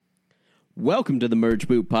Welcome to the Merge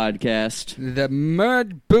Boot Podcast. The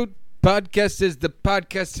Merge Boot Podcast is the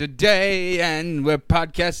podcast today, and we're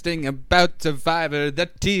podcasting about Survivor, the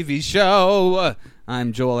TV show.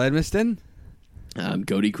 I'm Joel Edmiston. I'm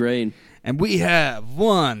Cody Crane. And we have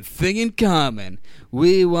one thing in common.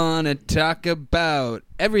 We want to talk about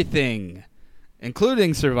everything,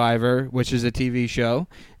 including Survivor, which is a TV show.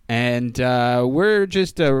 And we're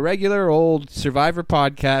just a regular old Survivor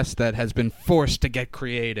podcast that has been forced to get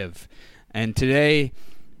creative. And today,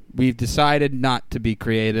 we've decided not to be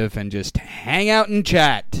creative and just hang out and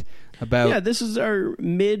chat about... Yeah, this is our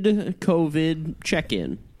mid-COVID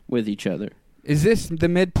check-in with each other. Is this the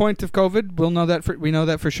midpoint of COVID? We know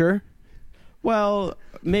that for sure? Well,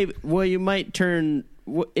 maybe. Well, you might turn...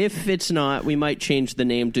 If it's not, we might change the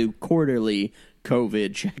name to Quarterly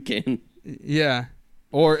COVID Check-In. Yeah.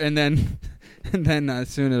 And then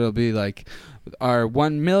soon it'll be like our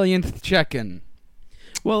 1 millionth check-in.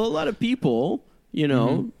 Well, a lot of people,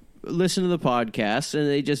 listen to the podcast, and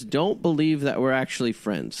they just don't believe that we're actually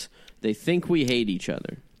friends. They think we hate each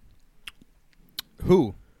other.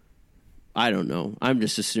 Who? I don't know. I'm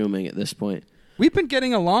just assuming at this point. We've been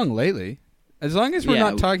getting along lately. As long as we're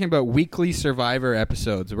not talking about weekly Survivor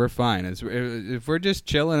episodes, we're fine. If we're just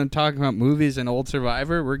chilling and talking about movies and old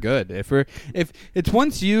Survivor, we're good. If it's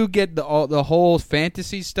once you get the whole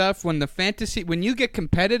fantasy stuff, when you get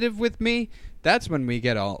competitive with me, that's when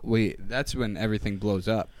that's when everything blows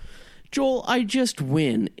up. Joel, I just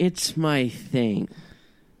win. It's my thing.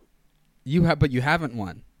 But you haven't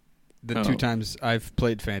won. The 2 times I've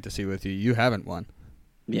played fantasy with you, you haven't won.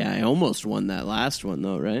 Yeah, I almost won that last one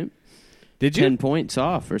though, right? Did you? 10 points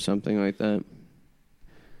off or something like that.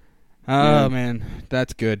 Oh, man.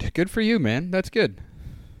 That's good. Good for you, man. That's good.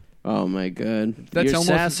 Oh, my God. That's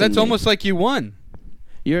almost like you won.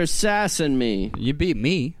 You're assassin me. You beat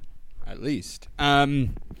me, at least.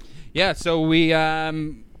 Yeah, so we...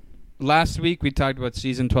 last week, we talked about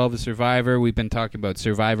Season 12 of Survivor. We've been talking about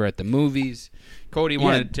Survivor at the movies. Cody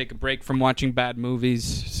wanted to take a break from watching bad movies,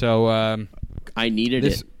 so... I needed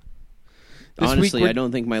it. Honestly, I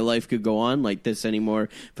don't think my life could go on like this anymore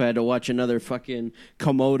if I had to watch another fucking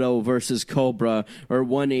Komodo versus Cobra or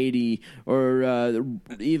 180 or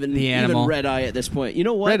even Red Eye at this point. You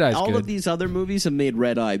know what? All of these other movies have made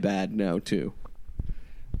Red Eye bad now, too.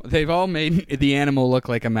 They've all made The Animal look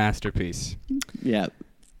like a masterpiece. Yeah.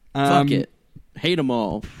 Fuck it. Hate them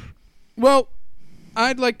all. Well,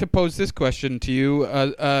 I'd like to pose this question to you,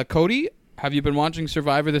 Cody. Have you been watching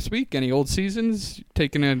Survivor this week? Any old seasons?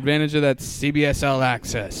 Taking advantage of that CBS All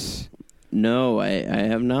Access? No, I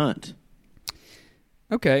have not.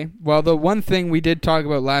 Okay. Well, the one thing we did talk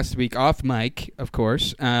about last week, off mic, of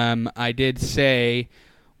course, I did say,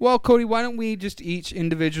 well, Cody, why don't we just each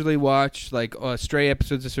individually watch like stray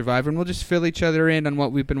episodes of Survivor, and we'll just fill each other in on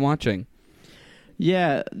what we've been watching?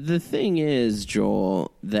 Yeah, the thing is,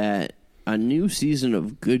 Joel, that a new season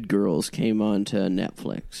of Good Girls came on to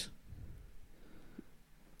Netflix.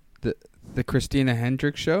 The Christina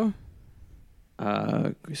Hendricks show?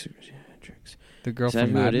 Christina Hendricks. The girl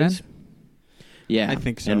from Mad Men? Yeah. I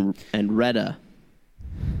think so. And Retta.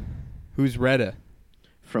 Who's Retta?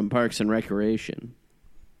 From Parks and Recreation.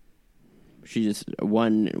 She just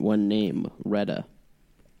one name, Retta.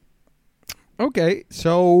 Okay,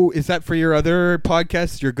 so is that for your other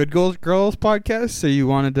podcast, your Good Girls podcast? So you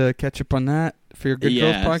wanted to catch up on that for your Good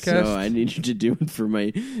Girls podcast? So I need you to do it for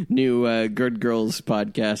my new Good Girls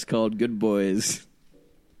podcast called Good Boys.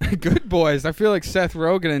 Good Boys. I feel like Seth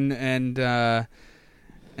Rogen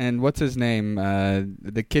and what's his name?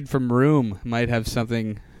 The kid from Room might have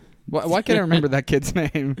something. Why can't I remember that kid's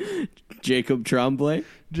name? Jacob Tremblay.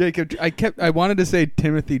 I wanted to say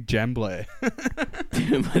Timothy Gemblay.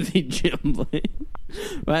 Timothy Gemblay.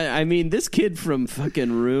 But I mean, this kid from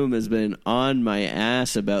fucking Room has been on my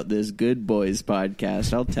ass about this Good Boys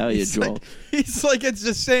podcast. I'll tell you, Joel. He's like, it's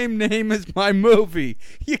the same name as my movie.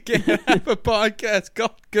 You can't have a podcast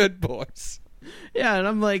called Good Boys. Yeah, and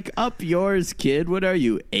I'm like, up yours, kid. What are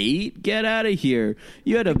you, 8? Get out of here.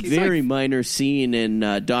 You had a very minor scene in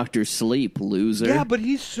Dr. Sleep, loser. Yeah, but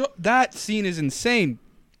that scene is insane.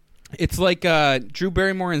 It's like Drew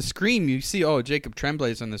Barrymore in Scream. You see, Jacob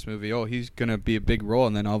Tremblay's in this movie. Oh, he's going to be a big role,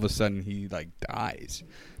 and then all of a sudden he, dies.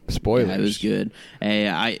 Spoilers. Yeah, it was good. Hey,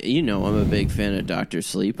 I'm a big fan of Dr.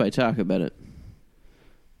 Sleep. I talk about it.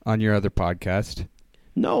 On your other podcast?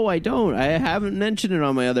 No, I don't. I haven't mentioned it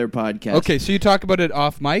on my other podcast. Okay, so you talk about it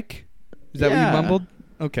off mic? Is that what you mumbled?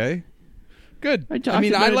 Okay. Good. I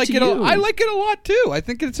like it. I like it a lot, too. I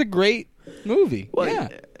think it's a great movie. Well, yeah.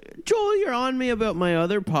 Joel, you're on me about my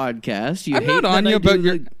other podcast. I'm not on you about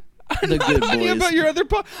your... The Good Boys. About your other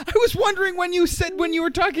I was wondering when you were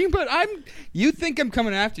talking about you think I'm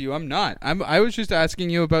coming after you. I'm not. I was just asking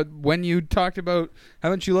you about when you talked about how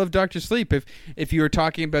much you love Dr. Sleep. If you were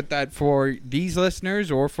talking about that for these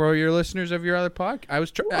listeners or for your listeners of your other podcast.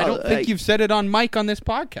 I don't think you've said it on mic on this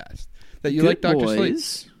podcast that you like Dr. Sleep.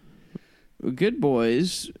 Good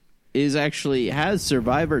Boys has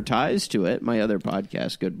Survivor ties to it. My other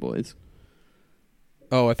podcast, Good Boys.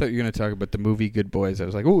 Oh, I thought you were going to talk about the movie Good Boys. I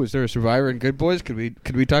was like, oh, is there a Survivor in Good Boys? Could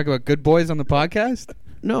we talk about Good Boys on the podcast?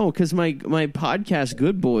 No, because my podcast,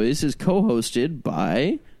 Good Boys, is co-hosted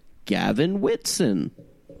by Gavin Whitson.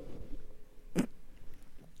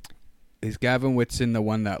 Is Gavin Whitson the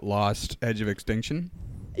one that lost Edge of Extinction?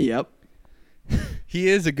 Yep. He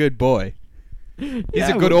is a good boy. He's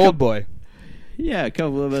a good old boy. Yeah, a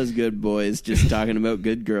couple of us good boys just talking about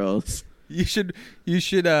good girls. You should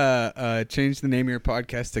change the name of your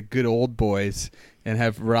podcast to Good Old Boys and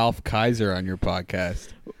have Ralph Kaiser on your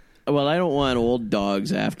podcast. Well, I don't want old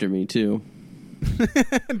dogs after me, too.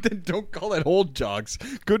 Then don't call it old dogs.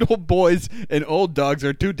 Good old boys and old dogs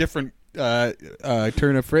are two different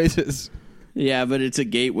turn of phrases. Yeah, but it's a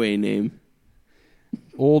gateway name.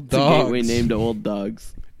 Old dogs. It's a gateway name to old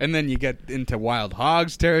dogs. And then you get into Wild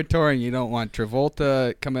Hogs territory, and you don't want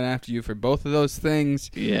Travolta coming after you for both of those things.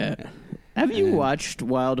 Yeah. Have you watched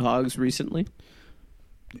Wild Hogs recently?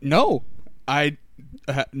 No.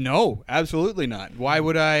 No, absolutely not. Why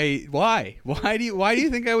would I? Why? Why do you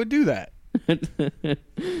think I would do that? I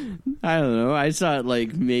don't know. I saw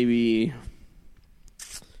it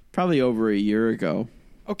probably over a year ago.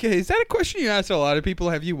 Okay, is that a question you ask a lot of people?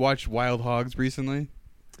 Have you watched Wild Hogs recently?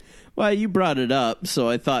 Well, you brought it up, so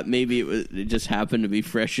I thought maybe it just happened to be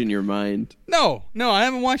fresh in your mind. No, I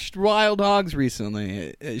haven't watched Wild Hogs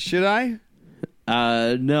recently. Should I?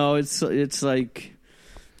 No, it's like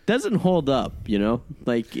doesn't hold up, you know?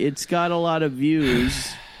 Like it's got a lot of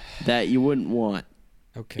views that you wouldn't want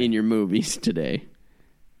in your movies today.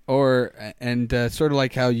 And sort of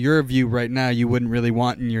like how your view right now you wouldn't really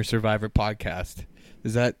want in your Survivor podcast.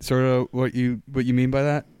 Is that sort of what you mean by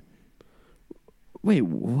that? Wait,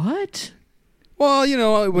 what? Well, you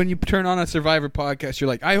know, when you turn on a Survivor podcast, you're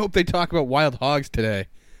like, I hope they talk about Wild Hogs today.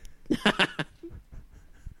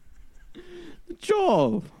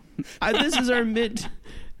 Joel, this one's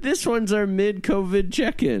our mid-COVID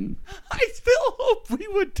check-in. I still hope we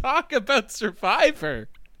would talk about Survivor.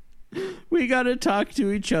 We got to talk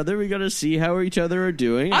to each other. We got to see how each other are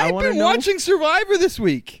doing. I've been watching Survivor this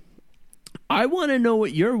week. I want to know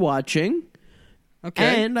what you're watching.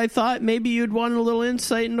 Okay. And I thought maybe you'd want a little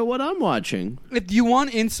insight into what I'm watching. If you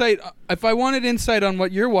want insight, if I wanted insight on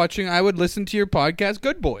what you're watching, I would listen to your podcast,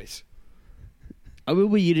 Good Boys. Oh,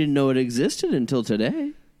 well, you didn't know it existed until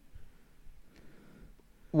today.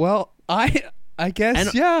 Well, I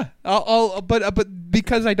guess yeah. But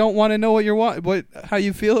because I don't want to know how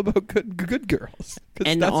you feel about good girls,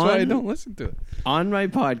 and that's why I don't listen to it. On my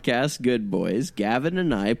podcast, Good Boys, Gavin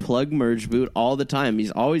and I plug Merge Boot all the time. He's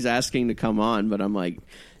always asking to come on, but I'm like,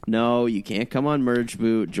 no, you can't come on Merge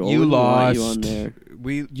Boot. Joel, you lost. You on there.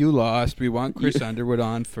 You lost. We want Chris Underwood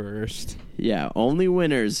on first. Yeah, only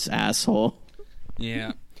winners, asshole.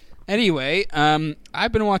 Yeah. Anyway,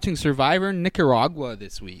 I've been watching Survivor Nicaragua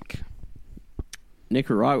this week.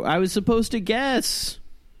 Nicaragua. I was supposed to guess.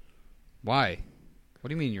 Why? What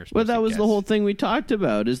do you mean you're supposed to guess? Well, that was the whole thing we talked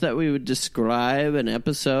about, is that we would describe an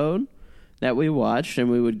episode that we watched and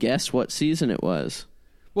we would guess what season it was.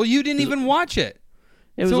 Well, you didn't even watch it.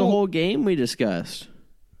 It was a whole game we discussed.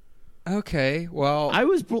 Okay, well... I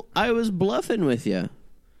was bluffing with you.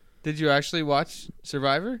 Did you actually watch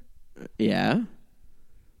Survivor? Yeah.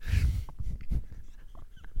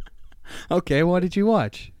 Okay, what did you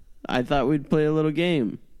watch? I thought we'd play a little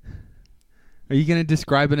game. Are you going to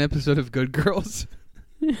describe an episode of Good Girls?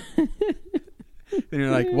 And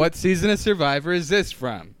you're like, what season of Survivor is this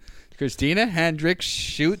from? Christina Hendricks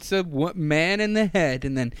shoots a man in the head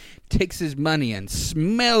and then takes his money and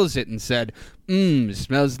smells it and said,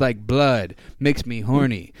 smells like blood, makes me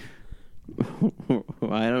horny.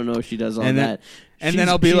 I don't know if she does all that. And then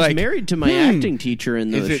I'll be like, she's married to my acting teacher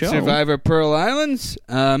in the show. Is it Survivor Pearl Islands?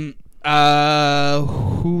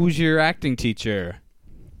 Who's your acting teacher?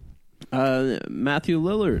 Matthew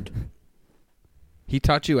Lillard. He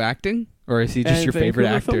taught you acting? Or is he just your favorite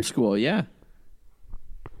actor? Film school, yeah.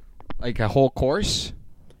 Like a whole course?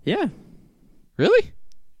 Yeah. Really?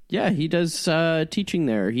 Yeah, he does teaching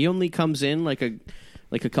there. He only comes in like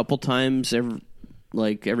a couple times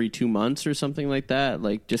every 2 months or something like that,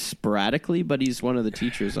 like just sporadically, but he's one of the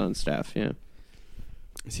teachers on staff, yeah.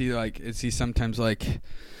 Is he sometimes like,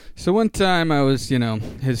 So one time I was,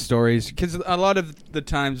 his stories, because a lot of the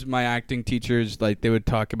times my acting teachers, like, they would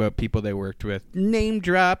talk about people they worked with, name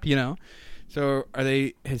drop, So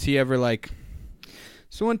has he ever, like,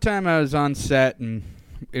 so one time I was on set and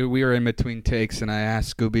we were in between takes and I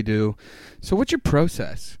asked Scooby-Doo, so what's your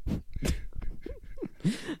process?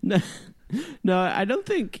 No, I don't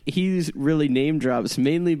think he's really name drops,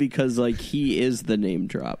 mainly because, like, he is the name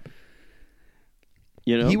drop.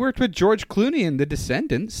 He worked with George Clooney in The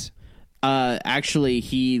Descendants. Actually,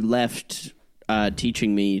 he left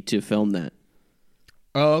teaching me to film that.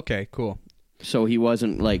 Oh, okay, cool. So he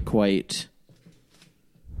wasn't, like, quite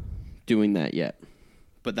doing that yet.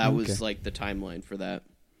 But that was, like, the timeline for that.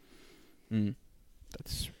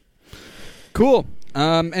 That's cool.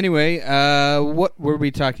 Anyway, what were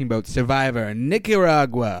we talking about? Survivor,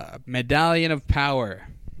 Nicaragua, Medallion of Power.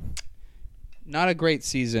 Not a great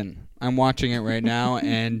season. I'm watching it right now,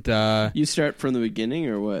 and you start from the beginning,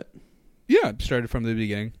 or what? Yeah, I started from the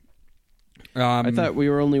beginning. I thought we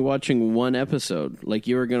were only watching one episode. Like,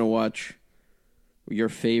 you were going to watch your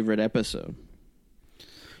favorite episode.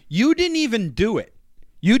 You didn't even do it.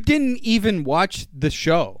 You didn't even watch the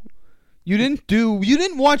show. You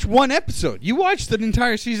didn't watch one episode. You watched the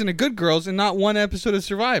entire season of Good Girls and not one episode of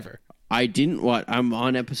Survivor. I didn't watch. I'm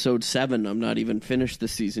on episode 7. I'm not even finished the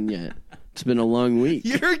season yet. It's been a long week.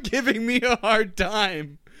 You're giving me a hard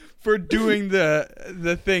time for doing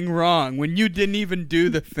the thing wrong when you didn't even do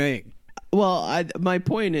the thing. Well, my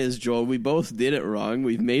point is, Joel, we both did it wrong.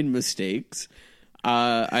 We've made mistakes.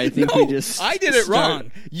 I think we just I did it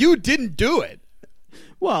wrong. You didn't do it.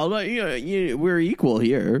 Well, we're equal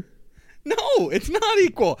here. No, it's not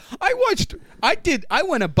equal. I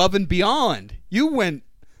went above and beyond. You went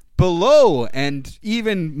below and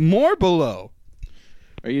even more below.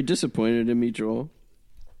 Are you disappointed in me, Joel?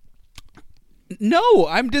 No,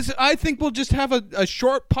 I think we'll just have a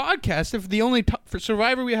short podcast. If the only for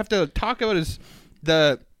Survivor we have to talk about is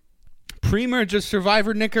the pre-merge of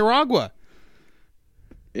Survivor Nicaragua.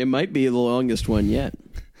 It might be the longest one yet.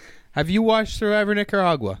 Have you watched Survivor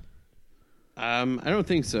Nicaragua? I don't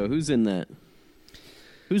think so. Who's in that?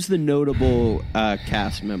 Who's the notable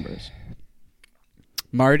cast members?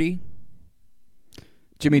 Marty,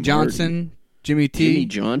 Jimmy Johnson, Jimmy T. Jimmy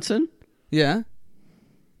Johnson? Yeah.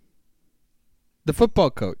 The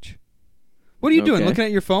football coach. What are you doing? Looking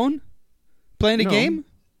at your phone? Playing a game?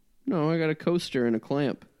 No, I got a coaster and a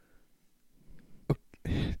clamp.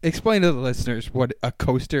 Explain to the listeners what a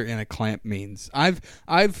coaster and a clamp means.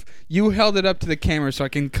 You held it up to the camera so I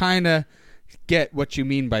can kind of get what you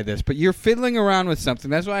mean by this, but you're fiddling around with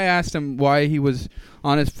something. That's why I asked him why he was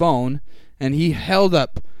on his phone, and he held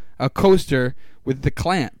up a coaster with the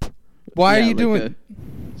clamp. Why are you doing?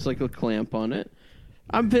 It's like a clamp on it.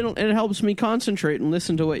 It helps me concentrate and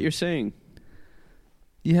listen to what you're saying.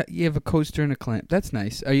 Yeah, you have a coaster and a clamp. That's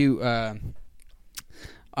nice. Are you?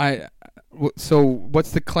 So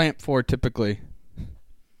what's the clamp for typically?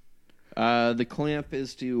 The clamp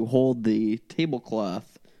is to hold the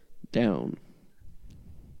tablecloth down.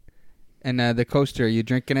 And the coaster, are you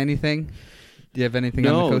drinking anything? Do you have anything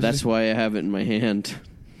on the coaster? No, that's why I have it in my hand.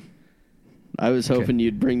 I was hoping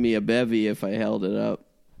you'd bring me a bevy if I held it up.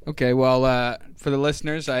 Okay, well, for the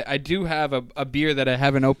listeners, I do have a beer that I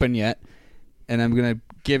haven't opened yet, and I'm going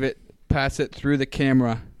to pass it through the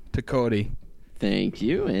camera to Cody. Thank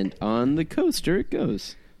you, and on the coaster it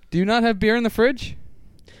goes. Do you not have beer in the fridge?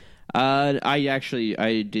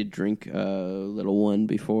 I did drink a little one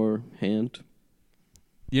beforehand.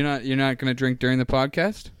 You're not going to drink during the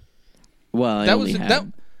podcast? Well, that was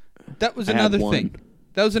another thing.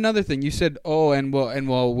 That was another thing. You said, and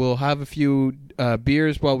we'll have a few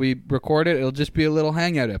beers while we record it. It'll just be a little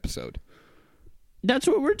hangout episode. That's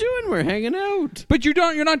what we're doing. We're hanging out. But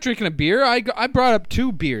you're not drinking a beer. I brought up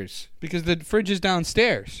 2 beers because the fridge is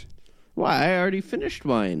downstairs. Why? I already finished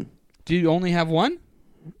mine. Do you only have one?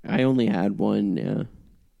 I only had one, yeah.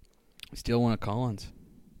 Still one of Collins.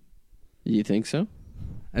 You think so?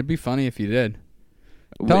 It'd be funny if you did.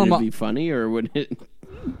 Would it be funny, or would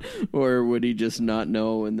he just not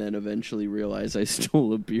know and then eventually realize I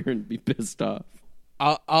stole a beer and be pissed off?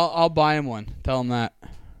 I'll buy him one. Tell him that.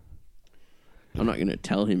 I'm not gonna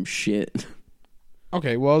tell him shit.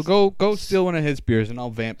 Okay, well go steal one of his beers and I'll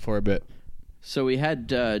vamp for a bit. So we had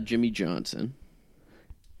Jimmy Johnson.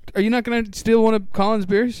 Are you not gonna steal one of Colin's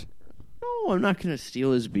beers? No, I'm not gonna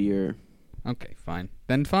steal his beer. Okay, fine.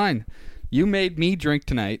 Then fine. You made me drink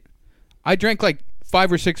tonight. I drank like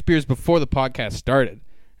 5 or 6 beers before the podcast started,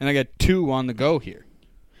 and I got 2 on the go here.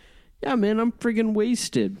 Yeah, man, I'm friggin'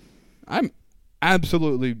 wasted. I'm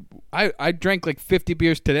absolutely... I drank like 50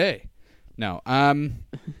 beers today. No,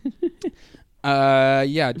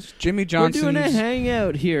 It's Jimmy Johnson's. We're doing a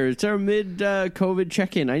hangout here. It's our mid-COVID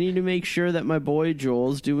check-in. I need to make sure that my boy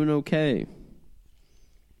Joel's doing okay.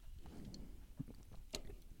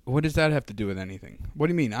 What does that have to do with anything? What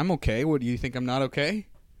do you mean? I'm okay. What do you think? I'm not okay?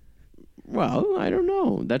 Well, I don't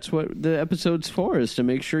know. That's what the episode's for, is to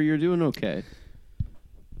make sure you're doing okay.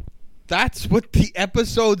 That's what the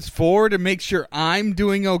episode's for, to make sure I'm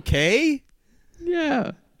doing okay?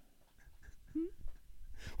 Yeah.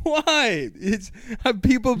 Why? Have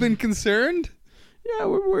people been concerned? Yeah,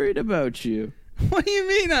 we're worried about you. What do you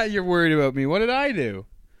mean you're worried about me? What did I do?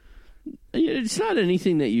 It's not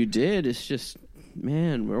anything that you did. It's just,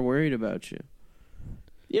 man, we're worried about you.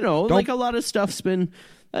 You know, like a lot of stuff's been...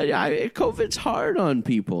 COVID's hard on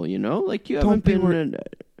people, you know? Like, you haven't been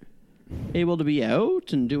able to be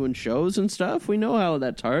out and doing shows and stuff. We know how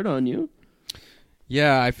that's hard on you.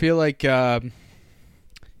 Yeah, I feel like... I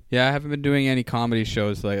haven't been doing any comedy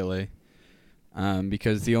shows lately.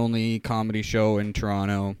 Because the only comedy show in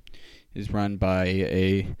Toronto is run by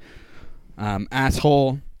a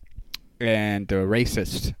asshole and a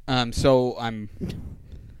racist. So I'm,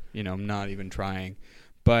 not even trying.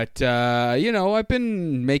 But, I've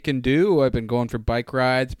been making do. I've been going for bike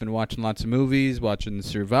rides, been watching lots of movies, watching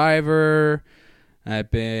Survivor.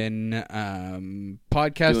 I've been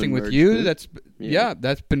podcasting with you. That's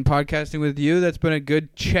been podcasting with you. That's been a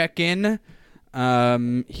good check-in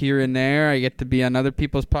here and there. I get to be on other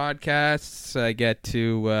people's podcasts. I get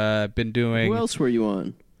to been doing... Who else were you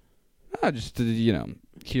on? Just,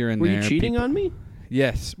 here and there. Were you cheating on me?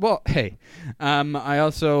 Yes. Well, hey, I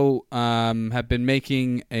also have been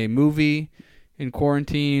making a movie in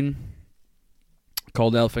quarantine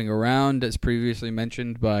called Elfing Around, as previously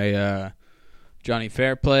mentioned by Johnny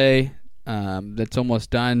Fairplay. That's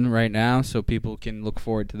almost done right now, so people can look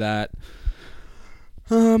forward to that.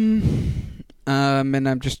 And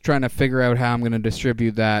I'm just trying to figure out how I'm going to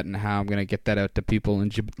distribute that and how I'm going to get that out to people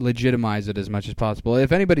and legitimize it as much as possible.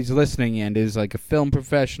 If anybody's listening and is like a film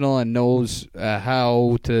professional and knows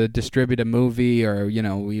how to distribute a movie, or,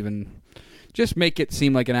 even just make it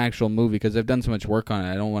seem like an actual movie, because I've done so much work on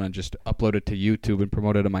it. I don't want to just upload it to YouTube and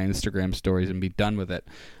promote it on my Instagram stories and be done with it.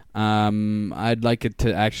 I'd like it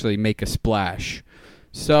to actually make a splash.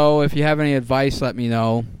 So if you have any advice, let me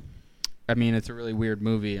know. I mean, it's a really weird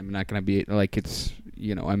movie. I'm not going to be like, it's,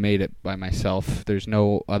 I made it by myself. There's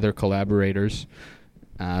no other collaborators.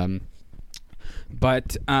 But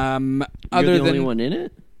You're the only one in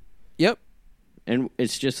it? Yep. And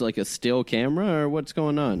it's just like a still camera, or what's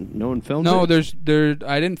going on? No one filmed it? No,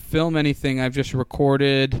 I didn't film anything. I've just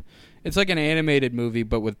recorded. It's like an animated movie,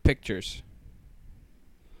 but with pictures.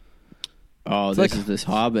 Oh, this is this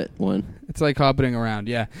Hobbit one. It's like hobbiting around,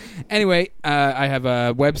 yeah. Anyway, I have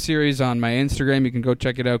a web series on my Instagram. You can go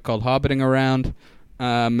check it out, called Hobbiting Around.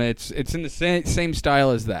 It's in the same style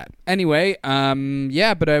as that. Anyway,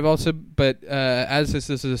 but I've also as this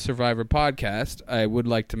is a Survivor podcast, I would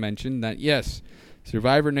like to mention that yes,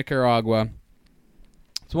 Survivor Nicaragua.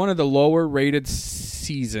 It's one of the lower rated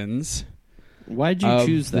seasons. Why'd you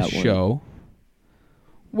choose that show?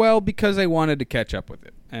 Well, because I wanted to catch up with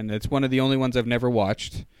it. And it's one of the only ones I've never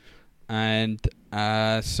watched. And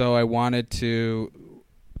so I wanted to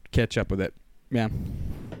catch up with it. Yeah.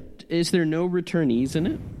 Is there no returnees in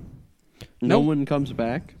it? No one comes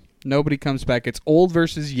back? Nobody comes back. It's old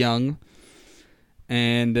versus young.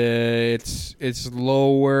 And it's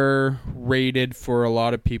lower rated for a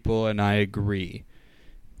lot of people, and I agree.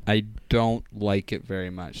 I don't like it very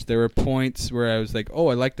much. There were points where I was like, oh,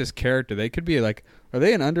 I like this character. They could be like, are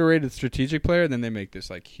they an underrated strategic player? And then they make this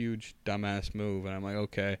like huge dumbass move, and I'm like,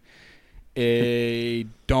 okay. I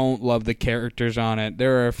don't love the characters on it.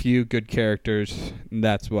 There are a few good characters, and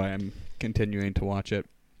that's why I'm continuing to watch it.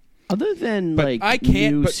 Other than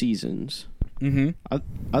seasons. Mm-hmm.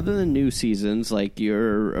 Other than new seasons, like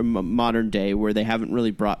your modern day, where they haven't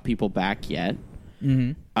really brought people back yet.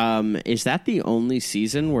 Mm-hmm. Is that the only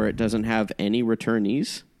season where it doesn't have any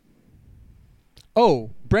returnees?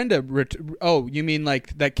 Oh, Brenda. You mean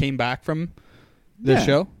like that came back from the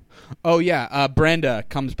show? Oh, yeah. Brenda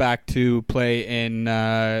comes back to play in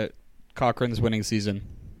Cochran's winning season.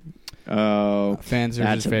 Oh, fans are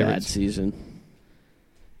that's his favorites. A bad season.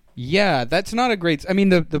 Yeah, that's not a great... I mean,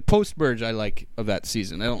 the post-merge I like of that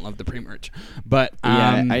season. I don't love the pre-merge. But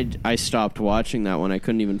I stopped watching that one. I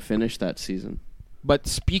couldn't even finish that season. But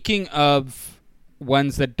speaking of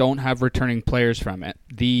ones that don't have returning players from it,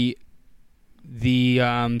 the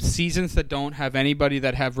seasons that don't have anybody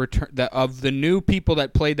that have returned, of the new people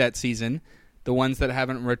that played that season, the ones that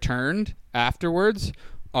haven't returned afterwards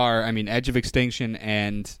are, Edge of Extinction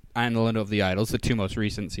and Island of the Idols, the two most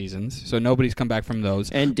recent seasons. So nobody's come back from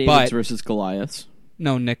those. And Davids versus Goliaths.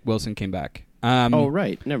 No, Nick Wilson came back.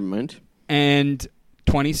 Right. Never mind. And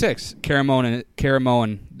 26,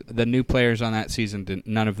 Caramoan, the new players on that season,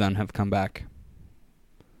 none of them have come back.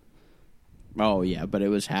 Oh, yeah, but it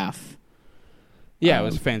was half. Yeah, it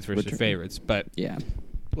was fans versus favorites. But, yeah,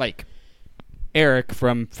 like, Eric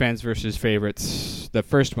from Fans versus Favorites, the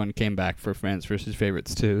first one came back for Fans versus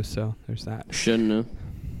Favorites, too, so there's that. Shouldn't have.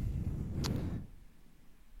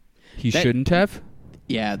 Shouldn't have?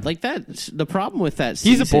 Yeah, like that. The problem with that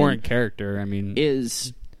season... He's a boring character,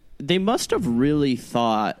 is they must have really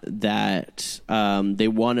thought that they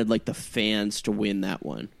wanted, like, the fans to win that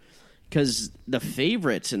one. Because the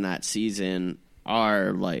favorites in that season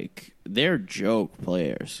are, like, they're joke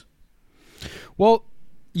players. Well,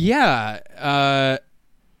 yeah,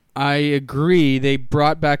 I agree. They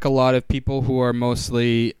brought back a lot of people who are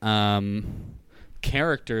mostly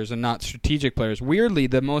characters and not strategic players. Weirdly,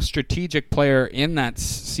 the most strategic player in that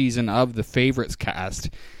season of the favorites cast,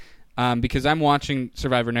 because I'm watching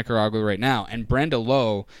Survivor Nicaragua right now, and Brenda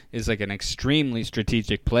Lowe is like an extremely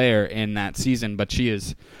strategic player in that season, but she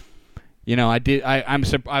is...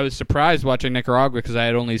 I was surprised watching Nicaragua because I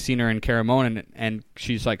had only seen her in Caramoan, and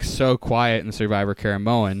she's like so quiet in Survivor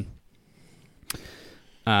Caramoan.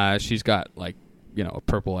 She's got like a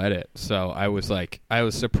purple edit, so I was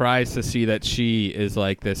surprised to see that she is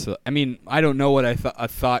like this. I don't know what I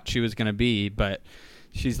thought she was going to be, but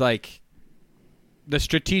she's like the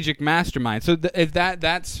strategic mastermind. So if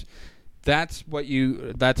that's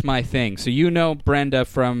my thing. So Brenda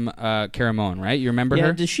from Caramoan, right? You remember her?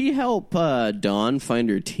 Yeah, does she help Dawn find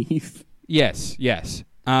her teeth? Yes.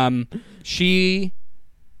 She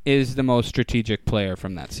is the most strategic player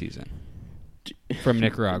from that season. From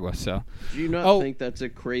Nicaragua, so. Do you not think that's a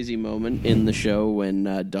crazy moment in the show when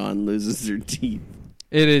Dawn loses her teeth?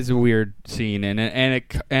 It is a weird scene, and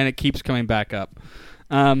it keeps coming back up.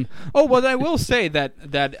 Well, I will say that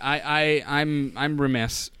I'm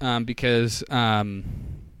remiss because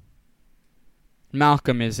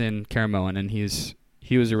Malcolm is in Caramoan, and he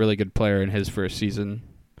was a really good player in his first season.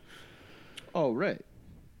 Oh, right.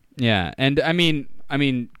 Yeah, and I mean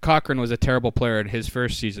Cochran was a terrible player in his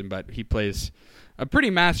first season, but he plays a pretty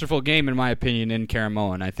masterful game in my opinion in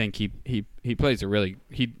Caramoan. I think he plays a really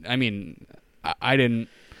I didn't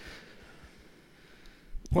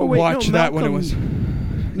watch that when it was.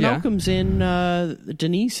 Malcolm's in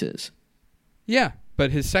Denise's. Yeah,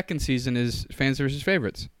 but his second season is Fans versus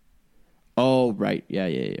Favorites. Oh, right. Yeah.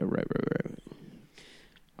 Right.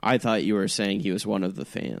 I thought you were saying he was one of the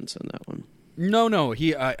fans in that one. No.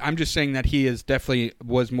 I'm just saying that he is definitely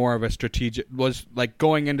was more of a strategic. Was like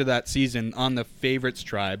going into that season on the Favorites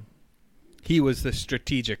tribe. He was the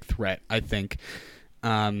strategic threat, I think.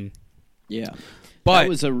 Yeah, but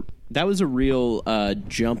that was a real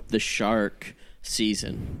jump the shark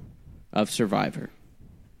season of Survivor.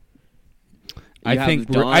 I think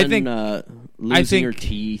losing her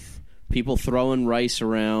teeth, people throwing rice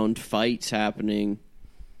around, fights happening.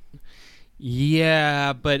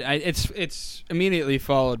 Yeah, but it's immediately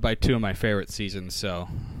followed by two of my favorite seasons. So,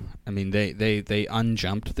 they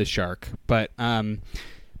unjumped the shark, but also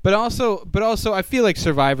I feel like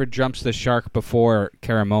Survivor jumps the shark before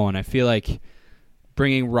Caramoan. I feel like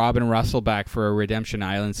bringing Robin Russell back for a Redemption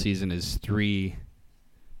Island season is three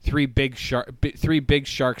big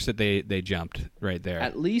sharks that they jumped right there.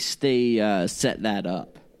 At least they set that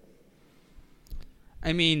up.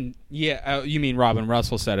 You mean Robin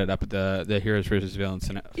Russell set it up at the Heroes versus Villains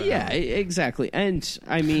finale. Yeah, exactly. And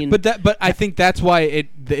but I think that's why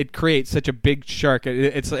it creates such a big shark.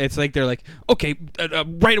 It's like they're like, okay,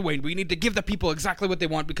 right away we need to give the people exactly what they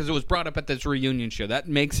want because it was brought up at this reunion show. That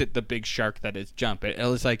makes it the big shark that is Jump. It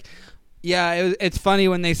was like, yeah, it's funny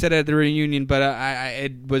when they said it at the reunion, but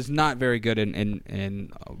it was not very good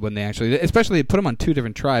in when they actually, especially put them on two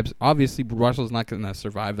different tribes. Obviously, Russell's not going to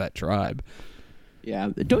survive that tribe. Yeah,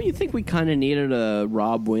 don't you think we kind of needed a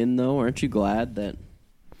Rob win though? Aren't you glad that,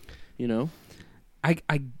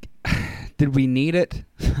 I did we need it?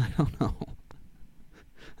 I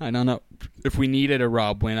don't know if we needed a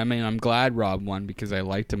Rob win. I'm glad Rob won because I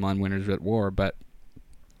liked him on Winners at War, but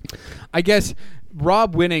I guess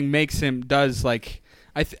Rob winning makes him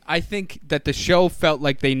I think that the show felt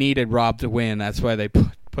like they needed Rob to win. That's why they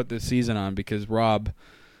put this season on because Rob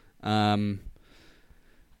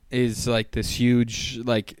is like this huge,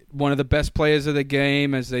 like one of the best players of the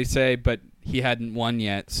game, as they say, but he hadn't won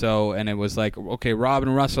yet. So, and it was like, okay, Rob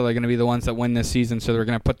and Russell are going to be the ones that win this season, so they're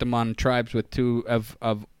going to put them on tribes with two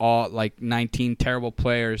of all like 19 terrible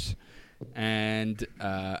players, and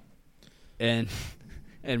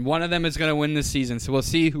and one of them is going to win this season. So we'll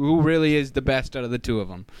see who really is the best out of the two of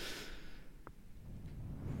them.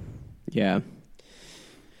 Yeah.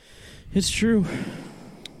 It's true.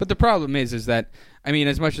 But the problem is that, I mean,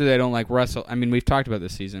 as much as I don't like Russell, I mean, we've talked about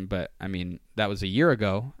this season, but, I mean, that was a year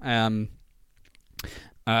ago.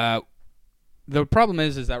 The problem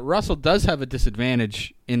is that Russell does have a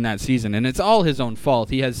disadvantage in that season, and it's all his own fault.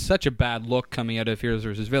 He has such a bad look coming out of Heroes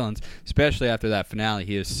vs. Villains, especially after that finale.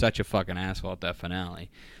 He is such a fucking asshole at that finale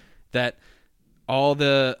that all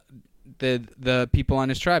the people on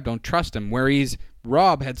his tribe don't trust him. Whereas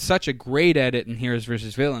Rob had such a great edit in Heroes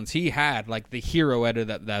vs. Villains. He had like the hero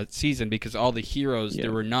edit that season because all the heroes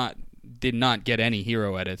did not get any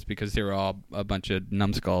hero edits because they were all a bunch of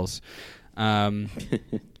numbskulls.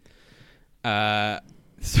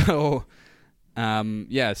 So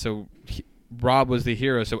Rob was the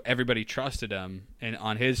hero, so everybody trusted him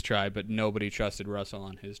on his tribe, but nobody trusted Russell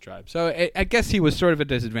on his tribe. So I guess he was sort of a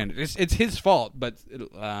disadvantage. It's his fault, but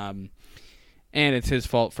and it's his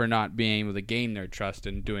fault for not being able to gain their trust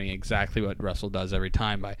and doing exactly what Russell does every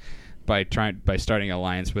time by starting an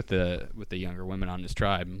alliance with the younger women on his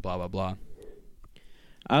tribe and blah blah blah.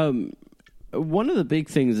 One of the big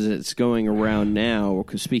things that's going around now,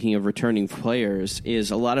 speaking of returning players,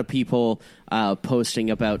 is a lot of people posting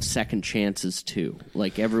about second chances too.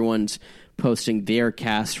 Like everyone's posting their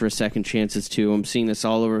cast for second chances too. I'm seeing this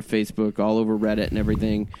all over Facebook, all over Reddit, and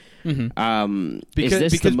everything. Mm-hmm.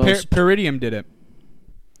 Because Peridium did it.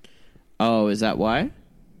 Oh, is that why?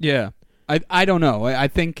 Yeah, I don't know. I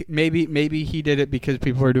think maybe he did it because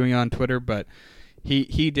people were doing it on Twitter, but.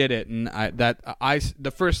 He did it, and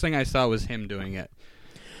the first thing I saw was him doing it.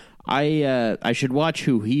 I should watch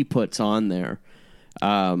who he puts on there.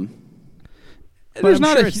 There's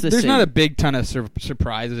not a big ton of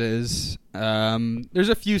surprises. There's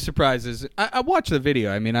a few surprises. I watched the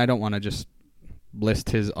video. I mean, I don't want to just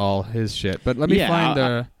list all his shit, but let me find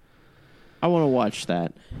the. I want to watch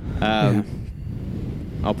that.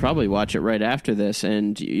 I'll probably watch it right after this,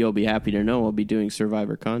 and you'll be happy to know I'll be doing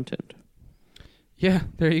Survivor content. Yeah,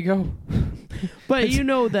 there you go. But you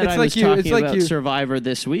know that I was talking about Survivor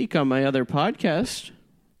this week on my other podcast.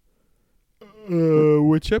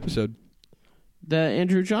 Which episode? The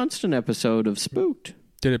Andrew Johnston episode of Spooked.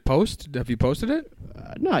 Did it post? Have you posted it?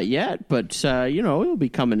 Not yet, but it'll be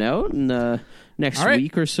coming out in the next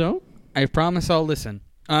week or so. I promise I'll listen.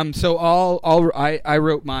 So I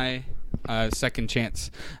wrote my second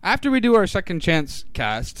chance. After we do our second chance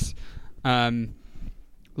casts, let's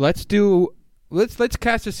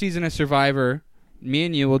cast a season of Survivor. Me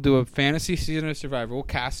and you will do a fantasy season of Survivor. We'll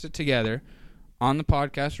cast it together on the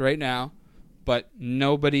podcast right now, but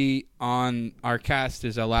nobody on our cast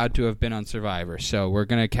is allowed to have been on Survivor. So we're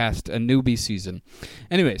going to cast a newbie season.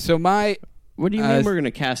 Anyway, so what do you mean we're going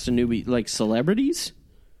to cast a newbie? Like celebrities?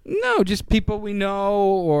 No, just people we know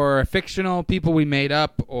or fictional people we made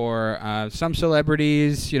up or some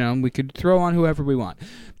celebrities. We could throw on whoever we want.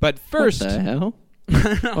 But first... What the hell?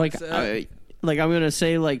 I'm going to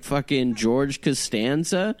say, like, fucking George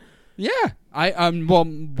Costanza? Yeah.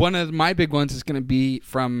 One of my big ones is going to be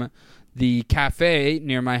from the cafe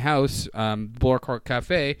near my house, Bloor Court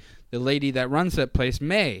Cafe, the lady that runs that place,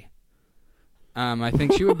 May. I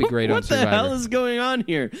think she would be great on Survivor. What the hell is going on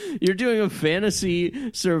here? You're doing a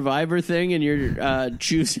fantasy Survivor thing, and you're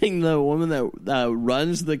choosing the woman that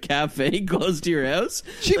runs the cafe close to your house?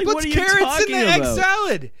 She puts carrots in the egg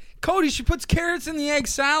salad. Cody, she puts carrots in the egg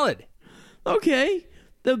salad. Okay.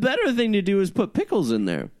 The better thing to do is put pickles in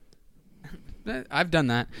there. I've done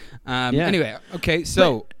that. Anyway, okay,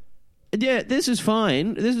 so... this is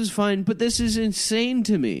fine. But this is insane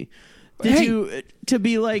to me. To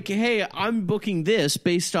be like, hey, I'm booking this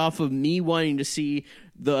based off of me wanting to see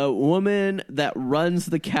the woman that runs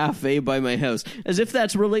the cafe by my house. As if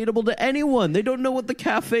that's relatable to anyone. They don't know what the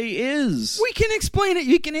cafe is. We can explain it.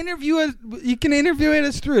 You can interview us. You can interview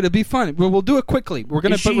us through it. It'll be fun. We'll do it quickly. We're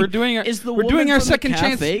doing our second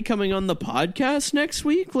chance. Cafe coming on the podcast next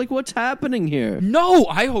week? Like, what's happening here? No,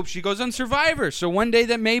 I hope she goes on Survivor. So one day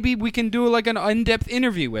that maybe we can do like an in-depth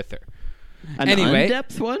interview with her. Anyway,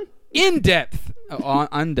 in-depth one? In-depth.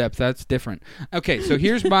 On-depth, that's different. Okay, so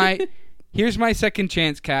here's my second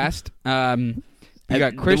chance cast. You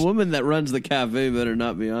got Chris. The woman that runs the cafe better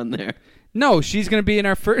not be on there. No, she's going to be in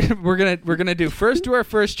our first. We're gonna do first do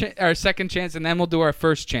our second chance, and then we'll do our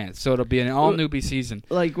first chance. So it'll be an all newbie season.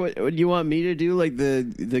 Like what you want me to do? Like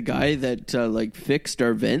the guy that fixed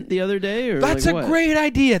our vent the other day, or that's like a great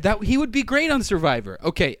idea. That he would be great on Survivor.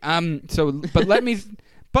 Okay.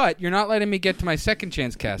 But you're not letting me get to my second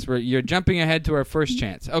chance cast. You're jumping ahead to our first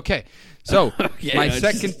chance. Okay. So my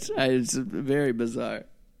second. It's very bizarre.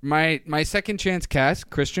 My second chance cast,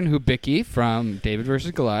 Christian Hubicki from David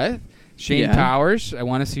vs. Goliath. Shane Powers. I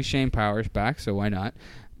want to see Shane Powers back, so why not?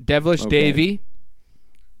 Devilish Davey.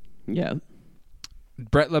 Yeah.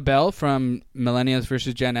 Brett LaBelle from Millennials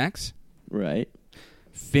vs. Gen X. Right.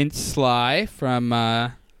 Vince Sly from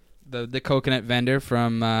the coconut vendor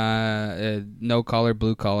from No Collar,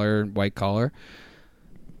 Blue Collar, White Collar.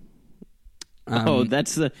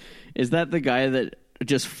 Is that the guy that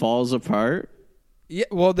just falls apart? Yeah,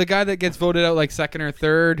 well, the guy that gets voted out like second or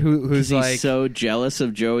third, who's like so jealous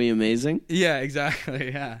of Joey Amazing. Yeah,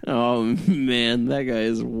 exactly. Yeah. Oh man, that guy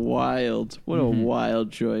is wild. What a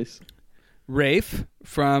wild choice. Rafe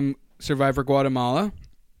from Survivor Guatemala.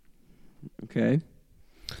 Okay.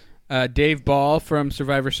 Dave Ball from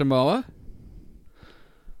Survivor Samoa.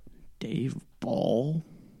 Dave Ball.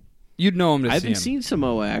 You'd know him to see him. I haven't seen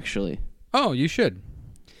Samoa actually. Oh, you should.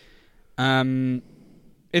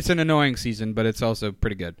 It's an annoying season, but it's also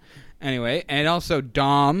pretty good. Anyway, and also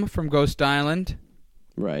Dom from Ghost Island.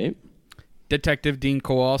 Right. Detective Dean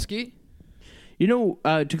Kowalski. You know,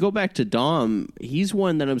 to go back to Dom, he's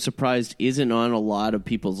one that I'm surprised isn't on a lot of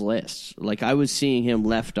people's lists. Like, I was seeing him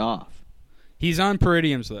left off. He's on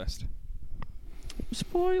Peridium's list.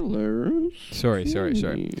 Spoilers. Sorry.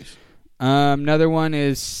 Another one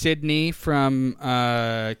is Sydney from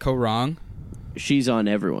Korong. She's on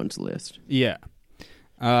everyone's list. Yeah.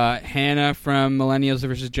 Hannah from Millennials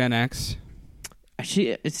vs. Gen X.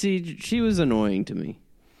 She was annoying to me.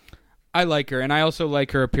 I like her, and I also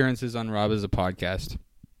like her appearances on Rob as a podcast.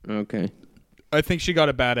 Okay. I think she got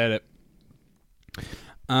a bad edit.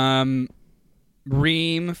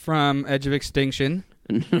 Reem from Edge of Extinction.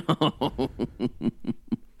 No.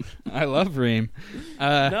 I love Reem.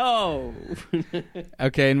 No.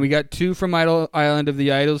 Okay, and we got two from Island of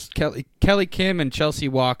the Idols, Kelly Kim and Chelsea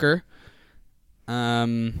Walker.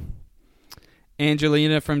 Angelina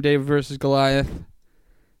from David vs. Goliath.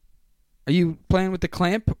 Are you playing with the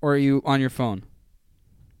clamp, or are you on your phone?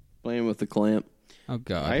 Playing with the clamp. Oh,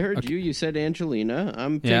 God. I heard you. You said Angelina.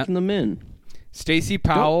 I'm taking them in. Stacey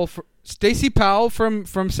Powell. Stacey Powell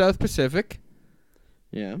from South Pacific.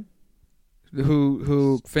 Yeah.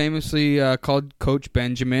 Who famously called Coach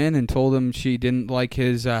Benjamin and told him she didn't like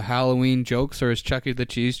his Halloween jokes or his Chucky the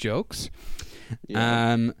Cheese jokes.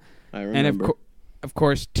 Yeah, I remember. And of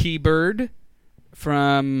course, T-Bird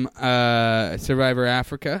from Survivor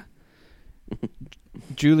Africa.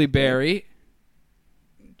 Julie Berry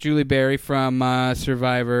from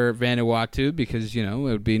Survivor Vanuatu, because it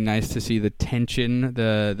would be nice to see the tension,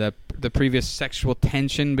 the previous sexual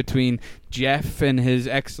tension between Jeff and his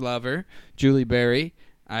ex-lover, Julie Berry.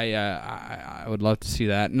 I would love to see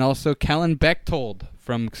that, and also Kellen Bechtold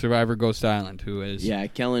from Survivor Ghost Island, who is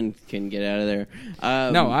Kellen can get out of there.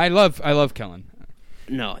 No, I love Kellen.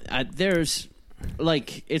 No, there's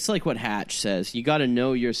it's like what Hatch says. You got to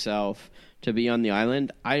know yourself to be on the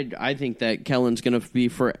island. I think that Kellen's going to be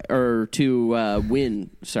win.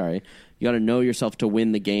 Sorry. You got to know yourself to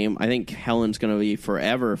win the game. I think Helen's going to be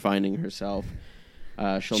forever finding herself.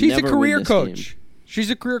 She's a career coach. She's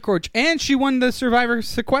a career coach, and she won the Survivor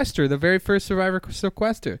Sequester, the very first Survivor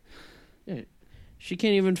Sequester. Yeah. She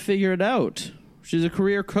can't even figure it out. She's a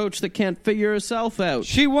career coach that can't figure herself out.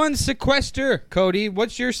 She won Sequester. Cody,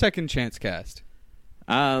 what's your second chance cast?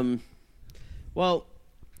 Well,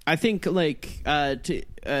 I think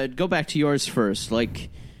to go back to yours first.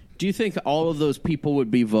 Do you think all of those people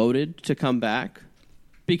would be voted to come back?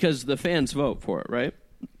 Because the fans vote for it, right?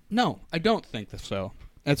 No, I don't think so.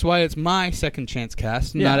 That's why it's my second chance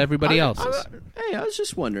cast, not everybody else's. I was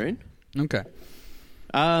just wondering. Okay.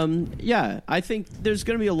 I think there's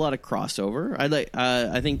going to be a lot of crossover.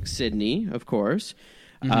 I think Sydney, of course,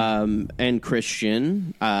 and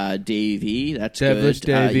Christian, Davey. That's Devilish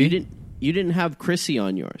good. Davey. You didn't have Chrissy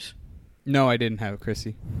on yours. No, I didn't have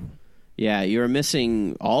Chrissy. Yeah, you were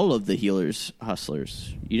missing all of the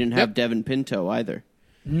hustlers. You didn't have Devin Pinto either.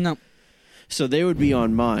 No. So they would be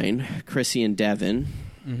on mine, Chrissy and Devin.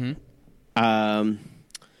 Mm-hmm.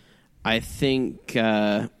 I think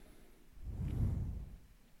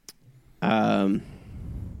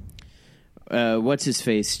what's his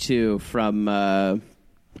face too from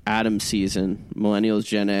Adam's season, Millennials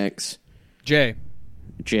Gen X. Jay.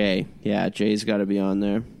 Yeah, Jay's got to be on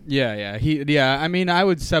there. Yeah. I mean, I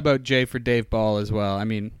would sub out Jay for Dave Ball as well. I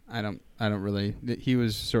mean, I don't really. He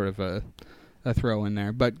was sort of a throw in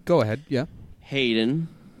there, but go ahead. Yeah. Hayden.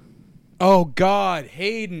 Oh God,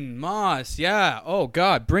 Hayden Moss. Yeah. Oh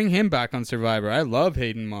God, bring him back on Survivor. I love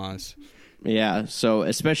Hayden Moss. Yeah. So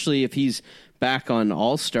especially if he's back on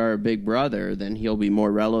All-Star Big Brother, then he'll be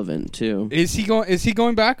more relevant too. Is he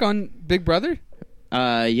going back on Big Brother?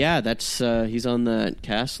 Yeah, that's he's on the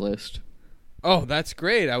cast list. Oh, that's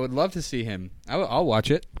great. I would love to see him. I'll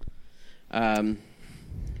watch it.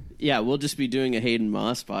 Yeah, we'll just be doing a Hayden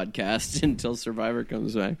Moss podcast until Survivor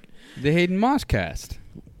comes back. The Hayden Moss cast.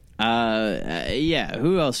 Yeah,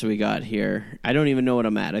 who else do we got here? I don't even know what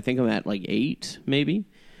I'm at. I think I'm at like 8, maybe.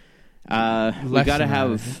 We got to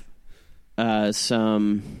have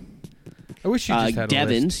some. I wish you just had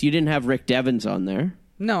Devins. a list. You didn't have Rick Devins on there.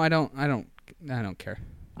 No, I don't care.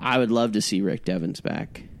 I would love to see Rick Devins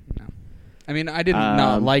back. No. I mean, I did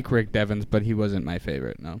not like Rick Devins, but he wasn't my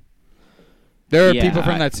favorite, no. There are people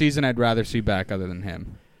from that season I'd rather see back other than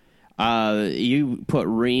him. You put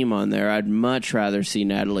Reem on there. I'd much rather see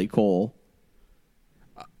Natalie Cole.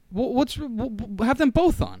 Have them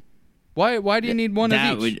both on. Why do you need one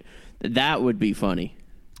of each? That would be funny.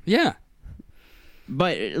 Yeah.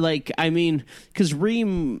 But, like, I mean, because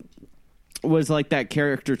Reem was like that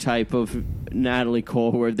character type of Natalie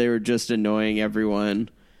Cole where they were just annoying everyone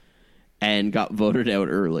and got voted out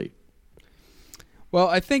early. Well,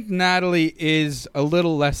 I think Natalie is a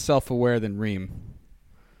little less self-aware than Reem.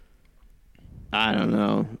 I don't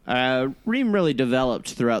know. Reem really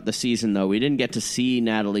developed throughout the season, though. We didn't get to see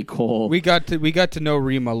Natalie Cole. We got to know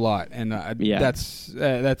Reem a lot, and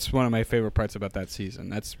that's one of my favorite parts about that season.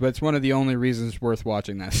 That's one of the only reasons worth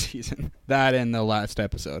watching that season. That and the last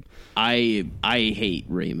episode. I hate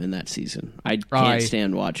Reem in that season. I can't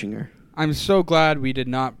stand watching her. I'm so glad we did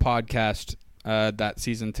not podcast that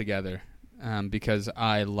season together. Because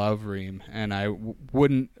I love Reem, and I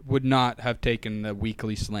would not have taken the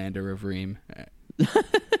weekly slander of Reem.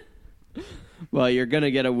 Well, you're gonna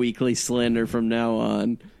get a weekly slander from now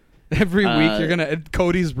on. Every week you're gonna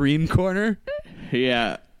Cody's Reem Corner.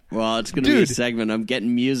 Yeah, well, it's gonna be a segment. I'm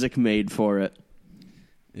getting music made for it.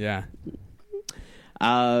 Yeah.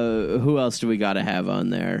 Who else do we got to have on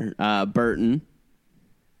there? Burton.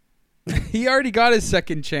 He already got his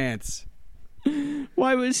second chance.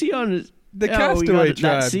 Why was he on his... The Castaway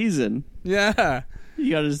Tribe. That season. Yeah.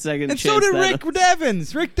 He got his second chance. And so did Rick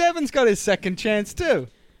Devins. Rick Devins got his second chance, too.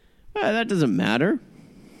 That doesn't matter.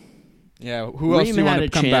 Yeah, who else do you want to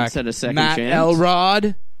come back? At a second Matt chance.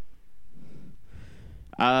 Elrod.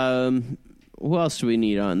 Who else do we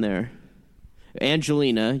need on there?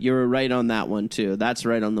 Angelina. You were right on that one, too. That's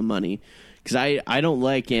right on the money. Because I don't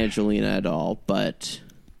like Angelina at all, but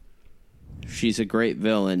she's a great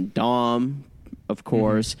villain. Dom... Of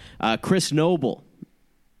course. Chris Noble.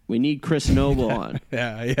 We need Chris Noble on.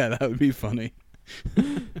 Yeah, that would be funny.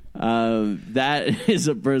 That is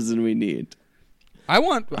a person we need. How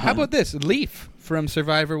about this? Leaf from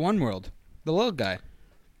Survivor One World. The little guy.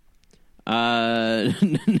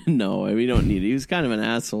 No, we don't need it. He was kind of an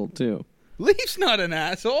asshole, too. Leaf's not an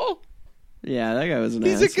asshole. Yeah, that guy was an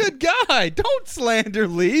asshole. He's a good guy. Don't slander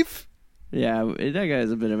Leaf. Yeah, that guy's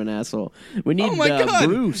a bit of an asshole. We need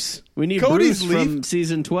Bruce. We need Cody's Bruce from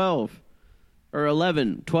season 12. Or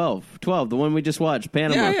 11, 12, the one we just watched,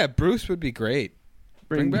 Panama. Yeah, Bruce would be great.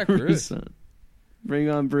 Bring back Bruce. Bring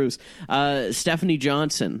on Bruce. Stephanie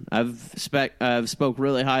Johnson. I've spoke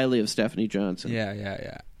really highly of Stephanie Johnson.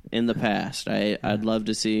 Yeah. In the past. I'd love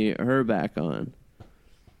to see her back on.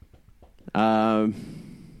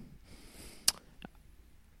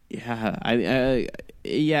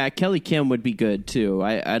 Yeah, Kelly Kim would be good, too.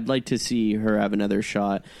 I'd like to see her have another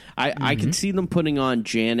shot. I could see them putting on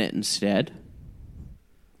Janet instead.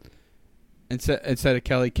 Instead of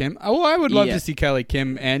Kelly Kim? Oh, I would love to see Kelly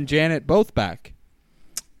Kim and Janet both back.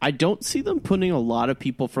 I don't see them putting a lot of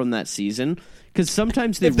people from that season, because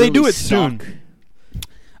sometimes if they do it soon.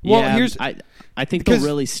 Well, I think they'll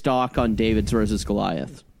really stalk on Davids versus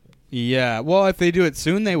Goliath. Yeah, well, if they do it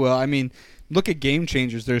soon, they will. I mean, look at Game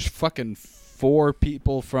Changers. There's fucking 4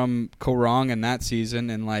 people from Korong in that season,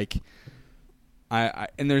 and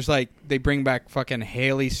and there's they bring back fucking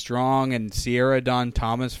Haley Strong and Sierra Dawn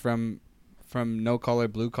Thomas from No Collar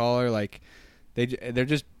Blue Collar. They're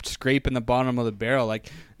just scraping the bottom of the barrel.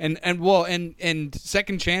 And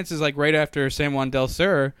Second Chance is right after San Juan del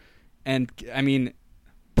Sur, and I mean,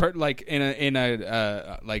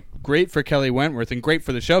 great for Kelly Wentworth and great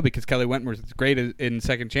for the show because Kelly Wentworth is great in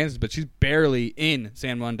Second Chances, but she's barely in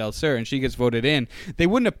San Juan del Sur and she gets voted in. They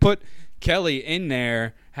wouldn't have put Kelly in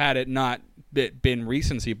there had it not been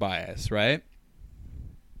recency bias, right?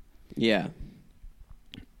 Yeah.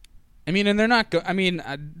 I mean, and they're not.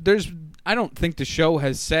 I don't think the show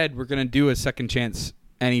has said we're going to do a Second Chance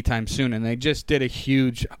anytime soon, and they just did a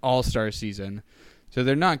huge All-Star season. So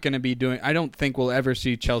they're not going to be doing... I don't think we'll ever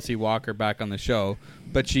see Chelsea Walker back on the show,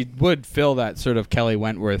 but she would fill that sort of Kelly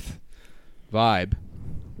Wentworth vibe.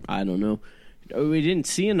 I don't know. We didn't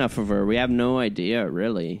see enough of her. We have no idea,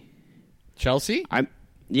 really. Chelsea?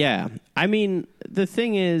 Yeah. I mean, the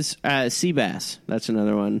thing is, Seabass. That's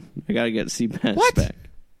another one. I got to get Seabass back.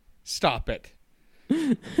 Stop it.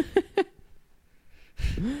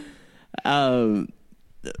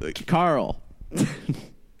 Carl.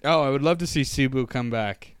 I would love to see Cebu come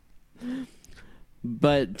back.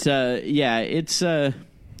 But, it's...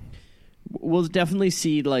 we'll definitely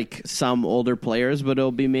see, like, some older players, but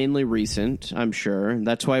it'll be mainly recent, I'm sure.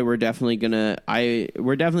 That's why we're definitely gonna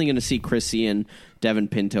see Chrissy and Devin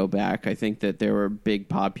Pinto back. I think that they were big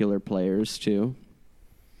popular players, too.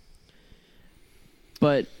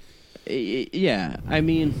 But, yeah, I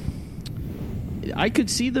mean, I could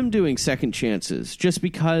see them doing second chances just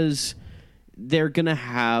because they're going to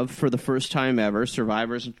have, for the first time ever,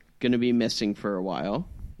 Survivor's going to be missing for a while,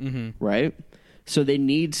 right? So they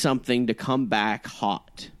need something to come back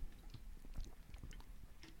hot.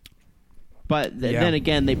 But then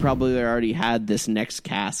again, they probably already had this next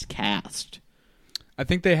cast. I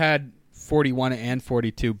think they had 41 and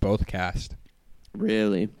 42 both cast.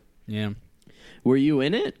 Really? Yeah. Were you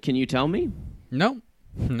in it? Can you tell me? No,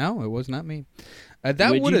 it was not me.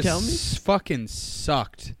 That would have fucking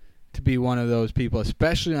sucked to be one of those people,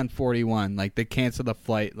 especially on 41. Like, they canceled the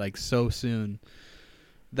flight, like, so soon.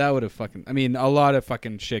 That would have fucking... I mean, a lot of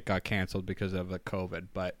fucking shit got canceled because of the COVID,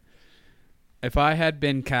 but if I had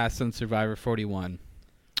been cast on Survivor 41,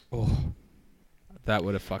 that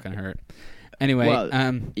would have fucking hurt. Anyway,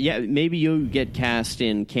 maybe you get cast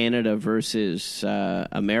in Canada versus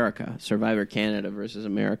America. Survivor Canada versus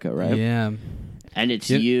America, right? Yeah. And it's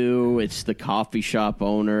it's the coffee shop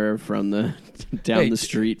owner from the down the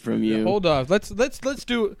street from you. Hold on. Let's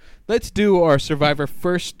do our Survivor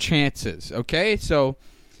first chances, okay? So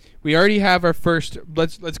we already have our first.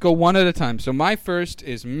 Let's go one at a time. So my first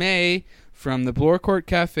is May from the Bloor Court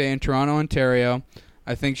Cafe in Toronto, Ontario.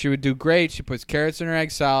 I think she would do great. She puts carrots in her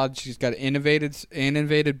egg salad. She's got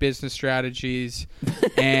innovative business strategies.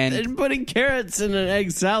 And putting carrots in an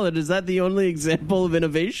egg salad, is that the only example of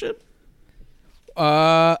innovation?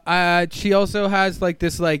 She also has like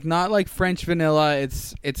this, like, not like French vanilla.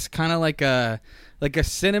 It's kind of like a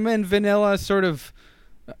cinnamon vanilla sort of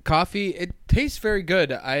coffee. It tastes very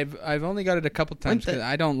good. I've only got it a couple times because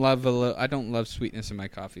I don't love sweetness in my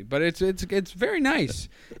coffee, but it's very nice.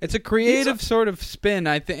 It's a creative sort of spin,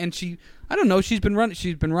 I think, and I don't know, she's been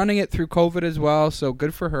running it through COVID as well, so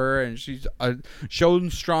good for her, and she's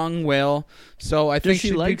shown strong will. So I think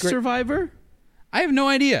she likes Survivor. I have no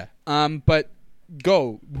idea. But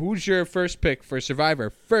go. Who's your first pick for Survivor?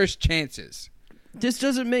 First chances. This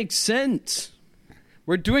doesn't make sense.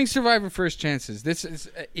 We're doing Survivor first chances. This is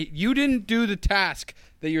you didn't do the task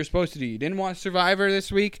that you're supposed to do. You didn't want Survivor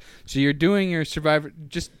this week, so you're doing your Survivor.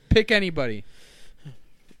 Just pick anybody.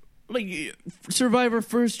 Like, Survivor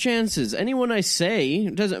first chances. Anyone I say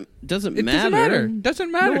doesn't matter. Doesn't matter.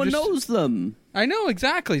 Doesn't matter. No one knows them. I know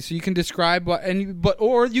exactly. So you can describe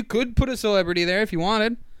or you could put a celebrity there if you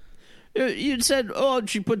wanted. You said,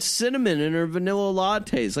 she puts cinnamon in her vanilla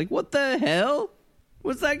lattes. Like, what the hell?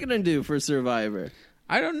 What's that gonna do for Survivor?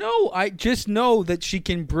 I don't know. I just know that she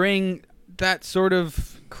can bring that sort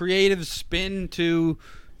of creative spin to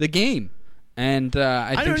the game. And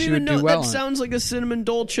I think she would do well. That sounds like a cinnamon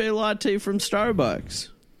dolce latte from Starbucks.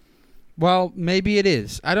 Well, maybe it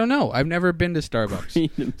is. I don't know. I've never been to Starbucks.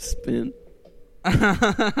 Creative spin. I'm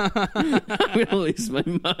gonna lose my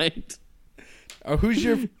mind.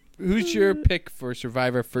 Who's your pick for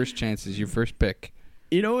Survivor first chances? Your first pick.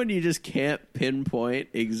 You know when you just can't pinpoint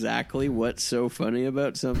exactly what's so funny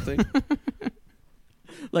about something?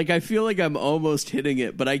 Like, I feel like I'm almost hitting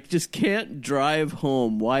it, but I just can't drive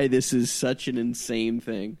home why this is such an insane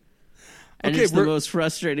thing. And it's the most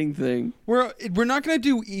frustrating thing. We're not going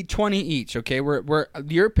to do 20 each, okay?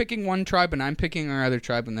 You're picking one tribe and I'm picking our other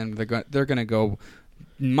tribe, and then they're going to go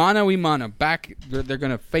mano y mano back. They're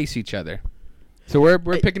going to face each other. So we're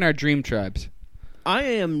picking our dream tribes. I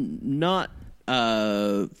am not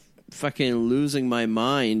fucking losing my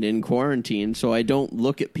mind in quarantine, so I don't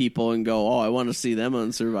look at people and go, I want to see them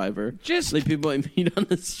on Survivor. Just like people I meet on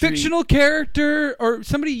the street. Fictional character or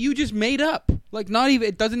somebody you just made up. Like, not even,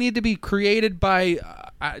 it doesn't need to be created by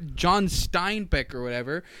John Steinbeck or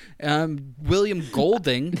whatever. William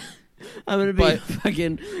Golding. I'm going to be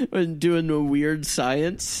fucking doing a weird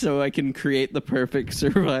science so I can create the perfect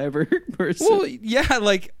Survivor person. Well, yeah,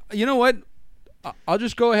 like, you know what? I'll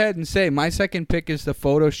just go ahead and say my second pick is the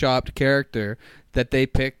photoshopped character that they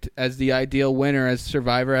picked as the ideal winner as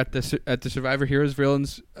Survivor at the Survivor Heroes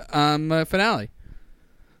Villains finale.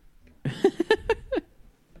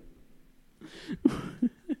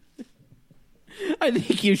 I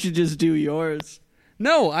think you should just do yours.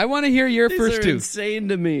 No, I want to hear your These first are two. Insane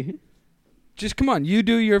to me. Just come on. You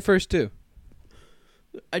do your first two.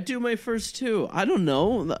 I do my first two. I don't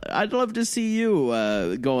know. I'd love to see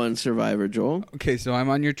you go on Survivor, Joel. Okay, so I'm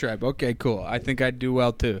on your tribe. Okay, cool. I think I'd do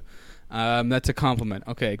well, too. That's a compliment.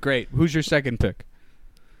 Okay, great. Who's your second pick?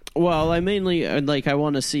 Well, I mainly, I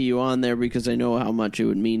want to see you on there because I know how much it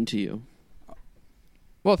would mean to you.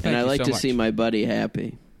 Well, thank you so much. And I like to see my buddy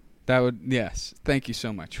happy. Yes. Thank you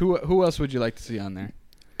so much. Who else would you like to see on there?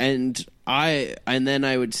 And then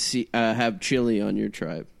I would have Chili on your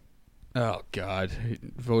tribe. Oh God,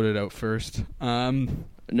 voted out first.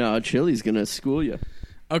 No, Chili's gonna school you.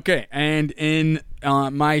 Okay, and in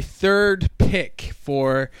my third pick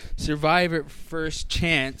for Survivor First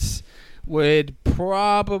Chance would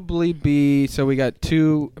probably be. So we got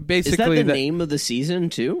two. Basically, is that the name of the season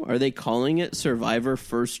too? Are they calling it Survivor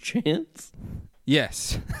First Chance?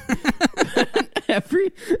 Yes.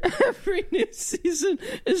 Every new season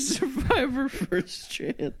is Survivor First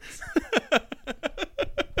Chance.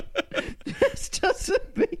 This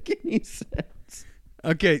doesn't make any sense.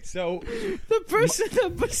 Okay, so the person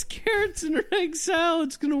that puts carrots in her egg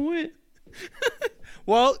salad's gonna win.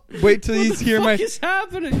 Well, wait till you hear what is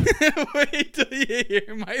happening? Wait till you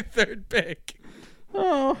hear my third pick.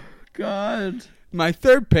 Oh God! My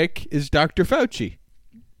third pick is Dr. Fauci.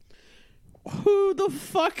 Who the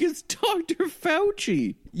fuck is Dr.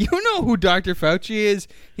 Fauci? You know who Dr. Fauci is?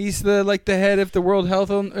 He's the head of the World Health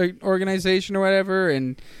Organization or whatever.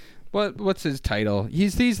 And what's his title?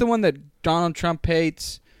 He's the one that Donald Trump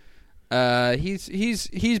hates. He's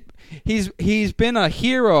been a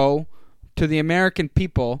hero to the American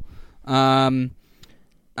people.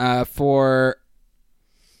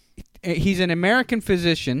 He's an American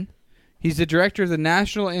physician. He's the director of the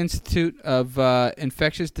National Institute of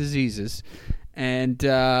Infectious Diseases, and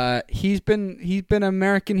he's been an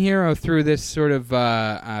American hero through this sort of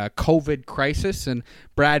COVID crisis. And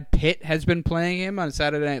Brad Pitt has been playing him on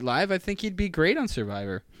Saturday Night Live. I think he'd be great on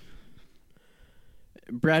Survivor.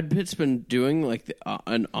 Brad Pitt's been doing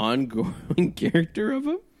an ongoing character of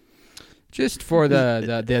him. Just for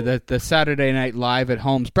the Saturday Night Live at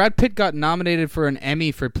homes. Brad Pitt got nominated for an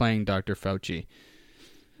Emmy for playing Dr. Fauci.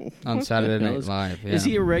 On Saturday Night Live. Yeah. Is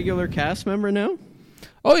he a regular cast member now?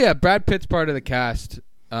 Oh, yeah. Brad Pitt's part of the cast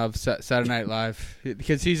of Saturday Night Live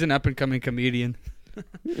because he's an up-and-coming comedian.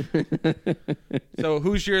 So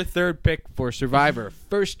who's your third pick for Survivor?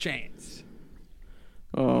 First Chance.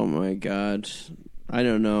 Oh, my God. I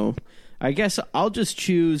don't know. I guess I'll just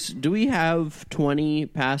choose. Do we have 20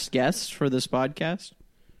 past guests for this podcast?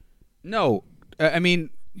 No. I mean...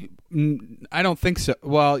 I don't think so.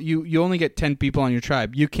 Well, you only get 10 people on your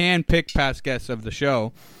tribe. You can pick past guests of the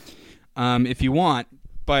show if you want,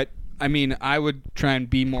 but I mean, I would try and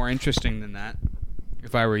be more interesting than that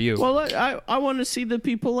if I were you. Well, I want to see the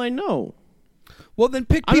people I know. Well, then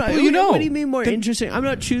pick people you know. What do you mean more interesting? I'm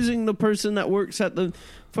not choosing the person that works at the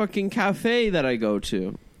fucking cafe that I go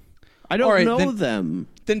to. I don't know them.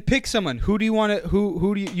 Then pick someone. Who do you want to?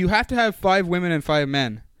 Who do you have to have 5 women and 5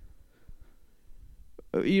 men?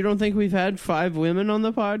 You don't think we've had 5 women on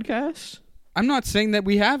the podcast? I'm not saying that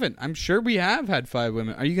we haven't. I'm sure we have had 5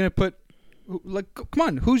 women. Are you going to put... come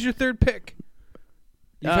on. Who's your third pick?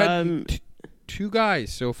 You've had 2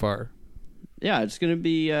 guys so far. Yeah, it's going to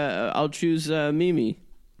be... I'll choose Mimi.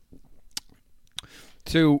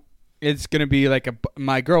 So it's going to be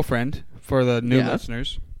my girlfriend for the new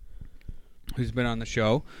listeners who's been on the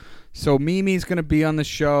show. So Mimi's going to be on the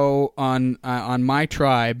show on my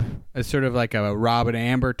tribe as sort of like a Rob and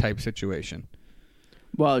Amber type situation.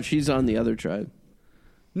 Well, she's on the other tribe.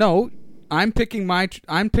 No, you're picking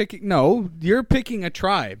a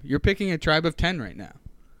tribe. You're picking a tribe of 10 right now.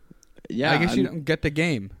 Yeah. I guess you don't get the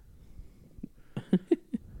game.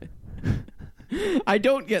 I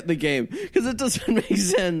don't get the game because it doesn't make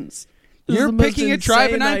sense. You're picking a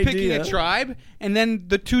tribe and I'm picking a tribe, and then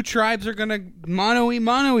the 2 tribes are going to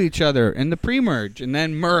mono each other in the pre-merge, and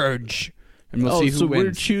then merge, and we'll see who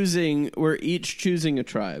wins. We're each choosing a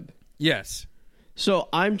tribe. Yes. So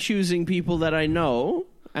I'm choosing people that I know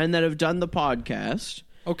and that have done the podcast.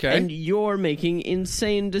 Okay. And you're making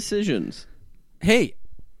insane decisions. Hey,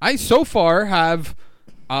 I so far have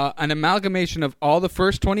an amalgamation of all the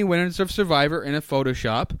first 20 winners of Survivor in a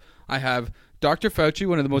Photoshop. I have Dr. Fauci,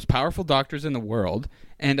 one of the most powerful doctors in the world,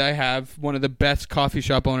 and I have one of the best coffee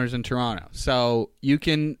shop owners in Toronto. So you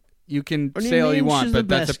can say all you want, but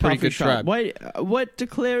that's a pretty good tribe. What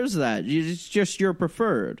declares that? It's just your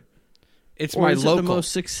preferred. It's my local. It the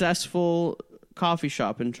most successful coffee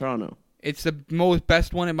shop in Toronto? It's the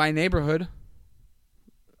best one in my neighborhood.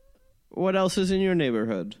 What else is in your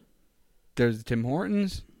neighborhood? There's a Tim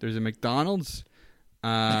Hortons. There's a McDonald's.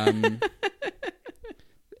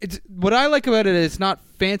 it's what I like about it is it's not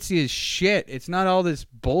fancy as shit. It's not all this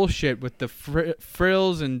bullshit with the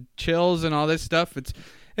frills and chills and all this stuff.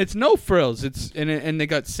 It's no frills. And they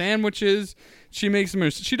got sandwiches. She makes them.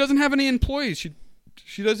 She doesn't have any employees.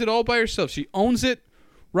 She does it all by herself. She owns it,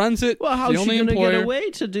 runs it. Well, how's she going to get away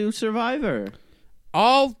to do Survivor?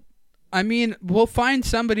 We'll find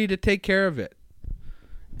somebody to take care of it.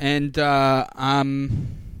 And I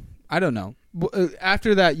don't know.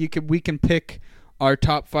 After that, we can pick our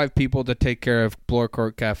top 5 people to take care of Bloor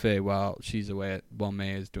Court Cafe while she's away while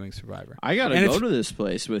May is doing Survivor. I gotta go to this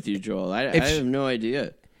place with you, Joel. I have no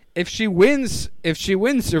idea. If she wins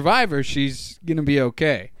Survivor, she's gonna be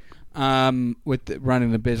okay with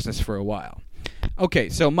running the business for a while. Okay,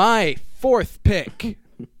 so my 4th pick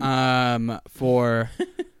for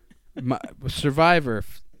my Survivor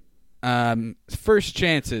first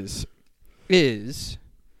chances is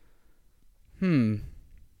let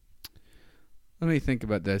me think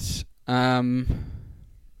about this. I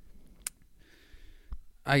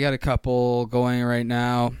got a couple going right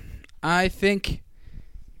now. I think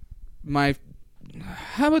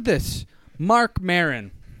how about this? Marc Maron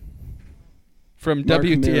from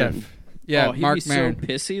WTF. Maron. Yeah, Marc Maron. So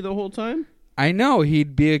pissy the whole time? I know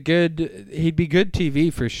he'd be good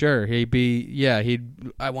TV for sure. He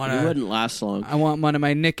wouldn't last long. I want one of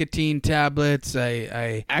my nicotine tablets.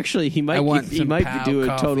 Actually he might do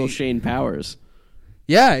a total Shane Powers.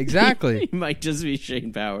 Yeah, exactly. He might just be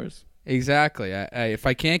Shane Powers. Exactly. If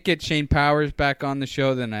I can't get Shane Powers back on the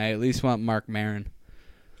show, then I at least want Marc Maron.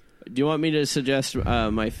 Do you want me to suggest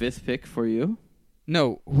my 5th pick for you?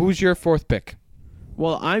 No. Who's your 4th pick?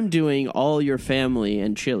 Well, I'm doing all your family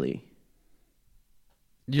and Chili.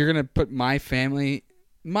 You're going to put my family...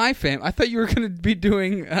 I thought you were going to be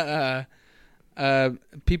doing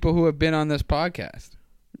people who have been on this podcast.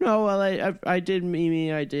 No, well, I did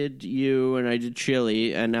Mimi, I did you, and I did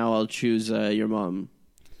Chili, and now I'll choose your mom.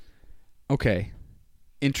 Okay.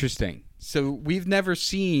 Interesting. So we've never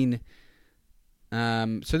seen...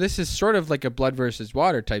 so this is sort of like a blood versus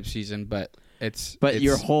water type season, but it's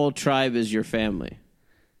your whole tribe is your family.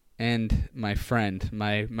 And my friend,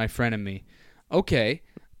 my frenemy. Okay.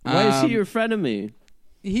 Why is he your frenemy?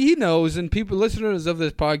 He knows, and listeners of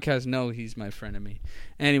this podcast know he's my frenemy.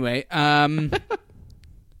 Anyway,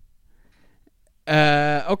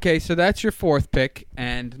 okay, so that's your 4th pick,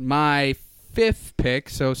 and my 5th pick.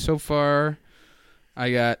 So far,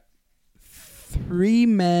 I got 3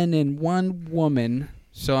 men and 1 woman.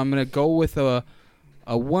 So I'm gonna go with a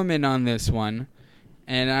woman on this one,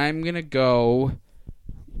 and I'm gonna go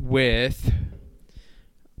with.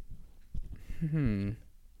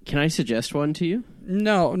 Can I suggest one to you?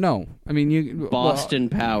 No. I mean, you. Boston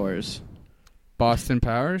Powers. Boston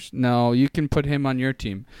Powers? No, you can put him on your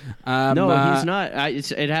team. No, he's not.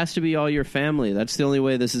 It has to be all your family. That's the only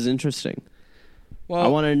way this is interesting. Well, I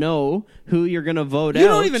want to know who you're going to vote out. You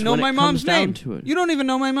don't even know my mom's name. You don't even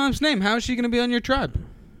know my mom's name. How is she going to be on your tribe?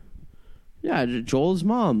 Yeah, Joel's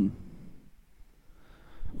mom.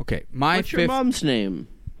 Okay, what's your mom's name?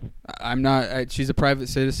 I'm not. She's a private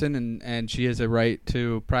citizen, and she has a right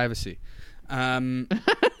to privacy. I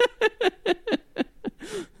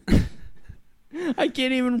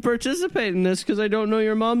can't even participate in this because I don't know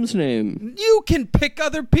your mom's name. You can pick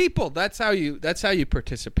other people. That's how you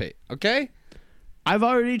participate. Okay. I've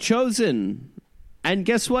already chosen, and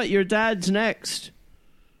guess what? Your dad's next.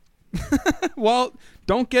 Well,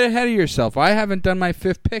 don't get ahead of yourself. I haven't done my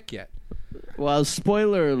 5th pick yet. Well,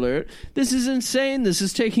 spoiler alert. This is insane. This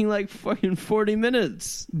is taking like fucking 40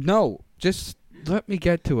 minutes. No, just let me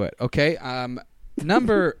get to it, okay? My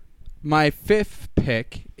 5th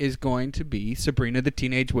pick is going to be Sabrina the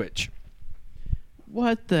Teenage Witch.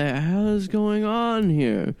 What the hell is going on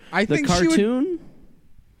here? I think cartoon?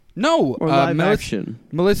 No. Or live action?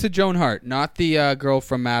 Melissa Joan Hart, not the girl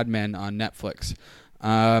from Mad Men on Netflix.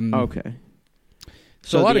 Okay.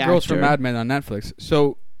 So a lot of girls from Mad Men on Netflix.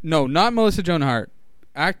 So... No, not Melissa Joan Hart.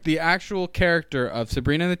 The actual character of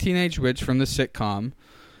Sabrina the Teenage Witch from the sitcom,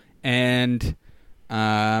 and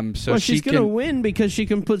so she's gonna win because she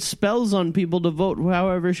can put spells on people to vote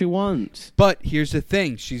however she wants. But here's the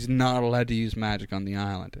thing: she's not allowed to use magic on the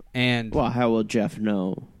island. And how will Jeff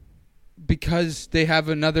know? Because they have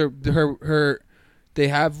they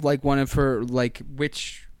have like one of her like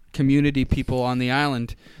witch community people on the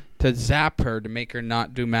island to zap her to make her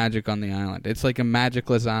not do magic on the island. It's like a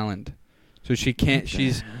magicless island. So she can't...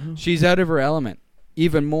 She's out of her element.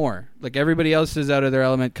 Even more. Like everybody else is out of their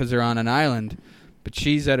element because they're on an island. But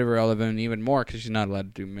she's out of her element even more because she's not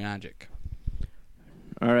allowed to do magic.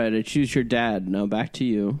 All right, I choose your dad. Now back to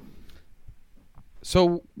you.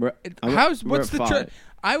 So, what's the...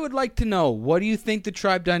 I would like to know, what do you think the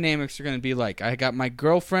tribe dynamics are going to be like? I got my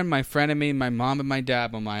girlfriend, my frenemy, my mom, and my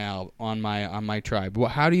dad on my tribe.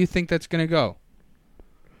 How do you think that's going to go?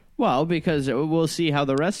 Well, because we'll see how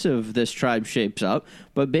the rest of this tribe shapes up.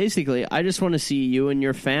 But basically, I just want to see you and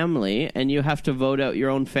your family, and you have to vote out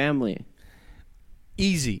your own family.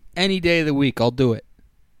 Easy. Any day of the week, I'll do it.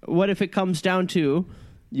 What if it comes down to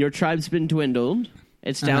your tribe's been dwindled?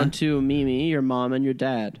 It's down to Mimi, your mom, and your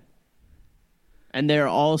dad. And they're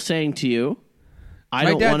all saying to you, I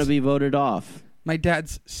don't want to be voted off. My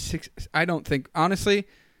dad's 6. I don't think, honestly,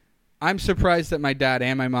 I'm surprised that my dad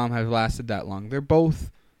and my mom have lasted that long. They're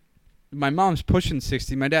both, my mom's pushing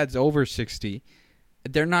 60, my dad's over 60.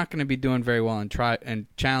 They're not going to be doing very well in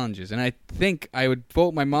challenges. And I think I would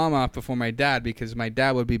vote my mom off before my dad because my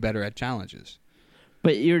dad would be better at challenges.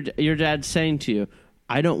 But your dad's saying to you,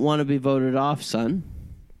 I don't want to be voted off, son.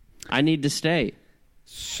 I need to stay.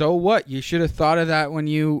 So what? You should have thought of that when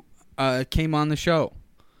you came on the show.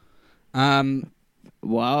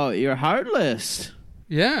 Wow, you're heartless.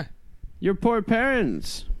 Yeah. Your poor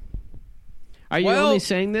parents. Are you only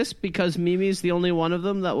saying this because Mimi's the only one of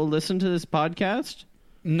them that will listen to this podcast?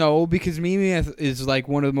 No, because Mimi is like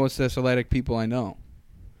one of the most athletic people I know.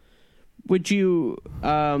 Would you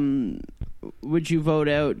vote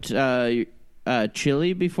out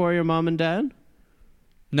Chili before your mom and dad?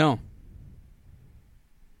 No.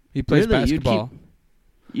 He plays basketball.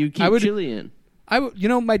 You keep Chili in.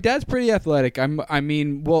 My dad's pretty athletic.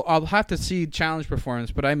 I'll have to see challenge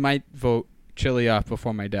performance, but I might vote Chili off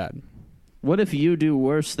before my dad. What if you do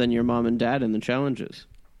worse than your mom and dad in the challenges?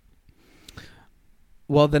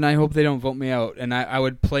 Well, then I hope they don't vote me out, and I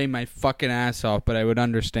would play my fucking ass off, but I would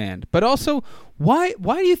understand. But also, why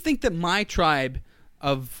do you think that my tribe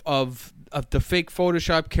of the fake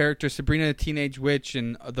Photoshop character, Sabrina the Teenage Witch,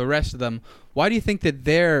 and the rest of them, why do you think that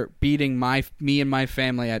they're beating me and my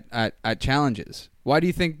family at challenges? Why do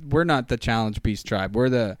you think we're not the Challenge Beast tribe? We're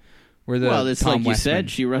the well, it's Tom like Westman. You said,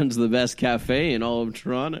 she runs the best cafe in all of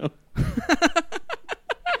Toronto.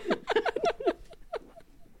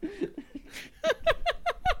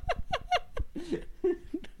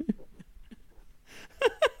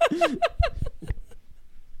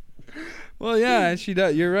 Well, yeah, she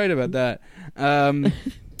does. You're right about that.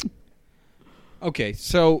 Okay,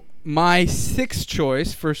 so my sixth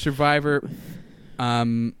choice for Survivor.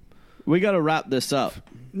 We got to wrap this up.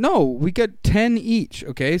 No, we got 10 each.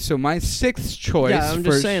 Okay, so my sixth choice. Yeah, I'm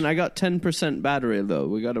just saying. I got 10% battery though.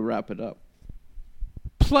 We got to wrap it up.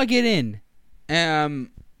 Plug it in.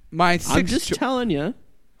 My sixth. I'm just telling you.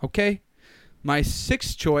 Okay, my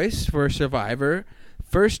sixth choice for Survivor.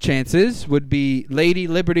 First chances would be Lady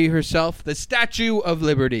Liberty herself, the Statue of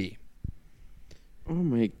Liberty. Oh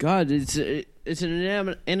my God! It's an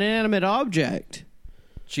inanimate object.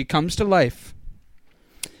 She comes to life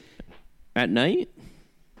at night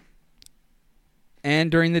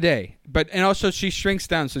and during the day, and also she shrinks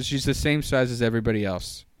down, so she's the same size as everybody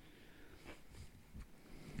else.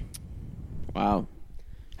 Wow,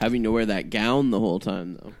 having to wear that gown the whole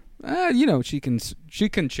time though. She can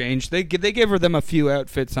change. They give her them a few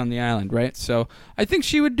outfits on the island, right? So I think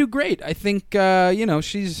she would do great. I think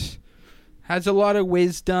she's has a lot of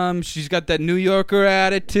wisdom. She's got that New Yorker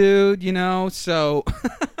attitude, So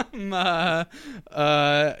I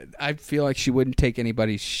feel like she wouldn't take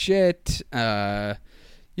anybody's shit. All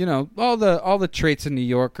the traits of New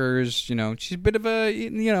Yorkers. She's a bit of a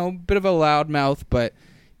loudmouth, but.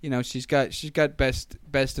 She's got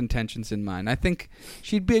best intentions in mind. I think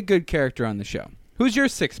she'd be a good character on the show. Who's your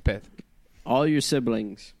sixth pick? All your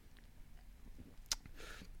siblings.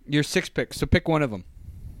 Your sixth pick. So pick one of them.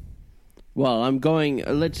 Well, I'm going.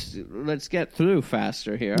 Let's get through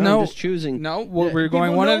faster here. No, I'm just choosing. No, we're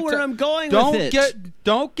going one at a time. Where I'm going with it.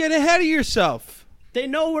 Don't get ahead of yourself. They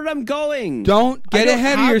know where I'm going. Don't get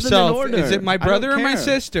ahead of yourself. Is it my brother or my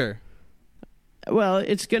sister? Well,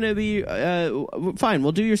 it's going to be... fine,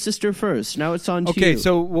 we'll do your sister first. Now it's on to you. Okay,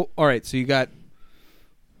 so... all right, so you got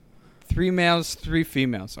 3 males, 3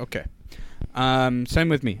 females. Okay. Same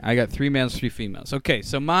with me. I got 3 males, 3 females. Okay,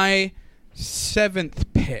 so my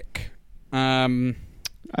 7th pick... I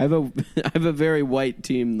have a very white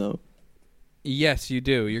team, though. Yes, you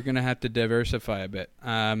do. You're going to have to diversify a bit.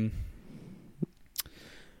 My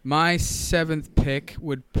 7th pick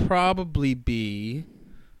would probably be...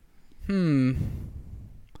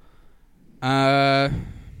 I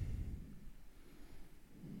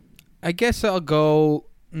guess I'll go...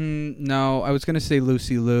 no, I was going to say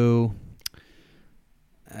Lucy Liu.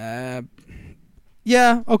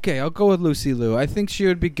 Yeah, okay, I'll go with Lucy Liu. I think she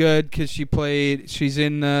would be good because she's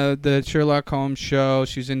in the Sherlock Holmes show.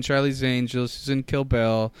 She's in Charlie's Angels. She's in Kill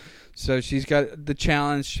Bill. So she's got the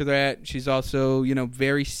challenge to that. She's also,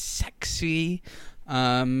 very sexy.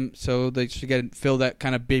 So that she can fill that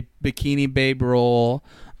kind of bikini babe role.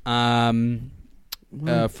 For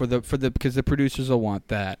the because the producers will want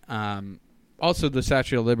that. Also, the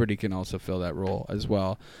Statue of Liberty can also fill that role as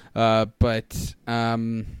well. So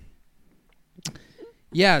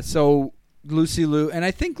Lucy Liu, and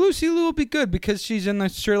I think Lucy Liu will be good because she's in the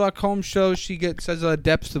Sherlock Holmes show. She has a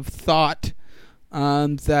depth of thought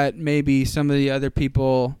that maybe some of the other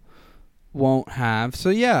people won't have.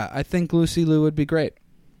 So yeah, I think Lucy Liu would be great.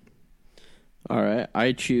 All right,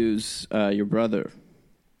 I choose your brother.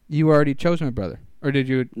 You already chose my brother. Or did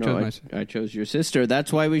you choose my sister? I chose your sister.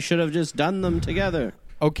 That's why we should have just done them together.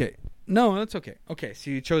 Okay. No, that's okay. Okay,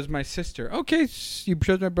 so you chose my sister. Okay, you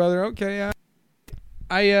chose my brother. Okay,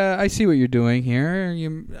 I see what you're doing here.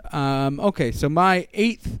 Okay, so my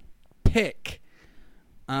 8th pick.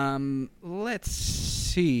 Let's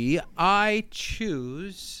see. I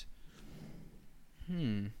choose.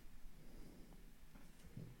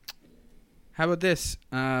 How about this?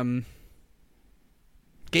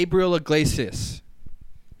 Gabriel Iglesias.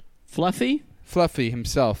 Fluffy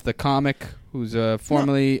himself, the comic who's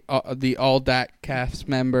formerly the All Dat cast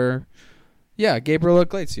member. Yeah, Gabriel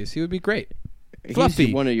Iglesias. He would be great. Fluffy.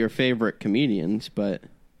 He's one of your favorite comedians, but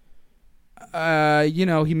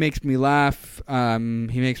he makes me laugh.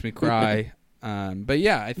 He makes me cry. But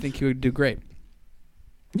yeah, I think he would do great.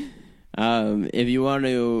 If you want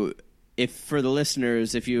to, for the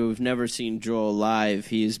listeners, if you've never seen Joel live,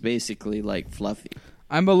 he's basically like Fluffy.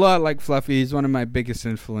 I'm a lot like Fluffy. He's one of my biggest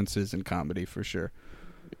influences in comedy, for sure.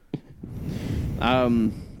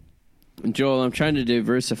 Joel, I'm trying to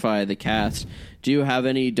diversify the cast. Do you have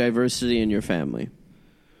any diversity in your family?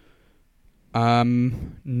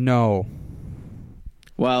 No.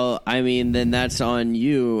 Well, I mean, then that's on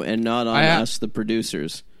you and not on us, the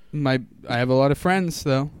producers. I have a lot of friends,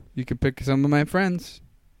 though. You could pick some of my friends.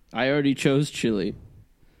 I already chose Chili.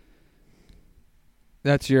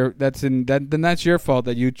 That's your fault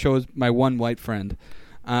that you chose my one white friend.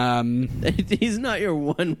 He's not your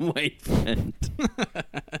one white friend.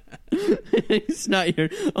 He's not your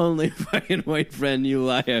only fucking white friend, you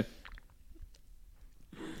liar.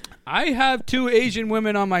 I have 2 Asian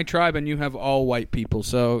women on my tribe, and you have all white people.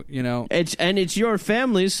 So it's your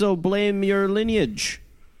family. So blame your lineage.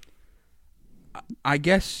 I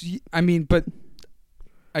guess. I mean, but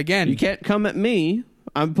again, you can't come at me.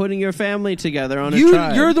 I'm putting your family together on a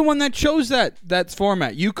tribe. You're the one that chose that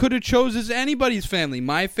format. You could have chose anybody's family.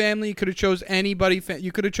 My family, you could have chose anybody.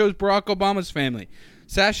 You could have chose Barack Obama's family.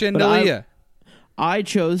 Sasha and Dalia. I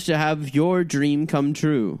chose to have your dream come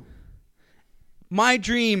true. My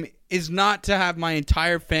dream is not to have my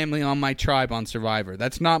entire family on my tribe on Survivor.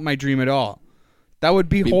 That's not my dream at all. That would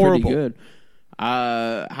be horrible. Pretty good.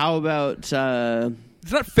 How about... It's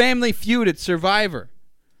not Family Feud, it's Survivor.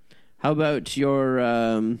 How about your...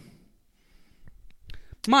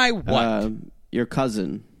 my what? Your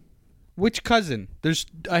cousin. Which cousin?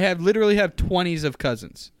 I literally have 20s of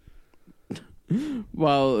cousins.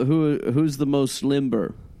 Well, who's the most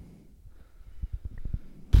limber?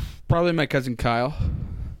 Probably my cousin Kyle.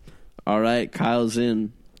 All right, Kyle's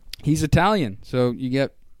in. He's Italian, so you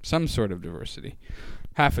get some sort of diversity.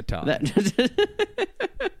 Half Italian.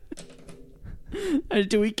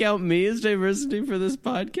 Do we count me as diversity for this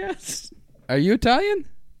podcast? Are you Italian?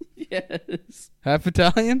 Yes. Half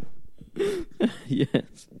Italian?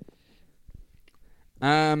 Yes.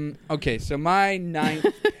 Okay, so my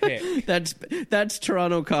 9th pick. That's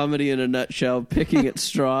Toronto comedy in a nutshell, picking at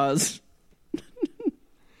straws.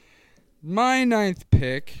 My 9th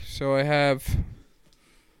pick, so I have...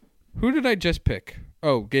 Who did I just pick?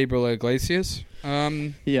 Oh, Gabriel Iglesias.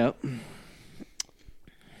 Yep.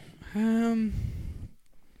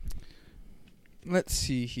 Let's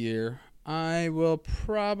see here. I will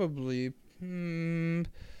probably... I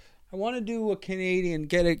want to do a Canadian,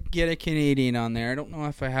 get a Canadian on there. I don't know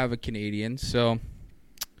if I have a Canadian, so...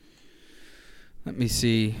 Let me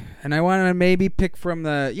see. And I want to maybe pick from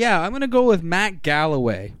the... Yeah, I'm going to go with Matt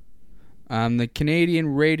Galloway. The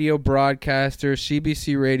Canadian radio broadcaster,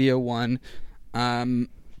 CBC Radio 1. I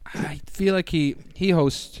feel like he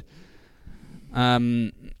hosts...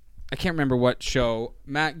 I can't remember what show.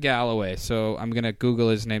 Matt Galloway. So I'm going to Google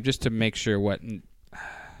his name just to make sure what's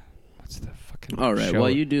the fucking All right, show? While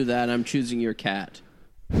you do that, I'm choosing your cat.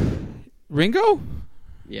 Ringo?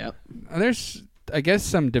 Yep. There's, I guess,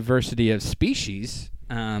 some diversity of species.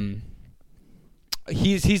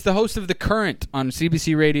 He's the host of The Current on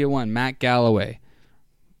CBC Radio 1, Matt Galloway.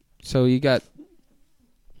 So you got,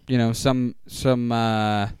 some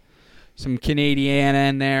some Canadiana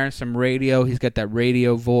in there, some radio. He's got that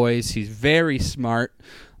radio voice. He's very smart.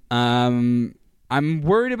 I'm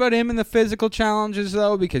worried about him in the physical challenges,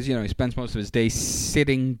 though, because, he spends most of his day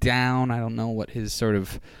sitting down. I don't know what his sort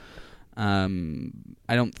of...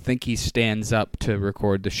 I don't think he stands up to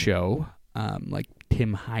record the show like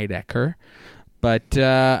Tim Heidecker. But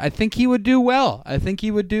I think he would do well. I think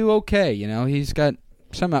he would do okay. He's got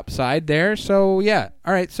some upside there. So, yeah.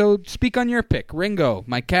 All right, so speak on your pick. Ringo,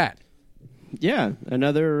 my cat. Yeah,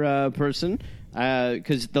 another person.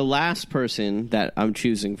 Because the last person that I'm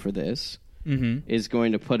choosing for this is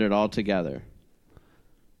going to put it all together.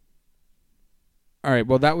 All right,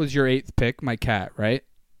 well, that was your 8th pick, my cat, right?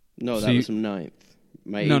 No, that was 9th.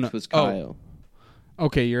 My 8th was Kyle. Oh.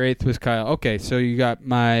 Okay, your 8th was Kyle. Okay, so you got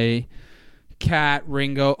my cat,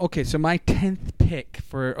 Ringo. Okay, so my 10th pick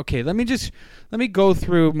for... Okay, let me go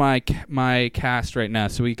through my cast right now.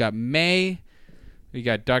 So we got May, we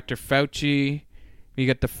got Dr. Fauci, we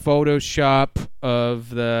got the Photoshop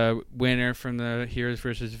of the winner from the Heroes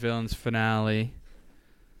vs. Villains finale.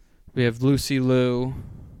 We have Lucy Liu,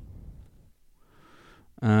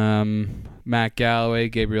 Matt Galloway,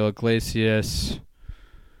 Gabriel Iglesias.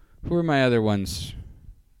 Who are my other ones?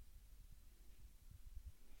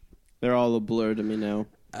 They're all a blur to me now.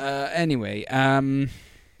 Anyway,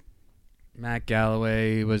 Matt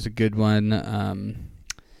Galloway was a good one. I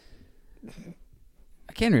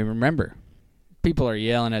can't even remember. People are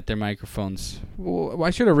yelling at their microphones. Well, I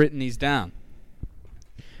should have written these down.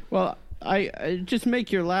 Well, I just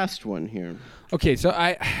make your last one here. Okay, so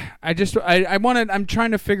I'm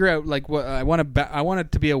trying to figure out like what I want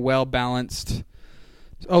it to be a well balanced.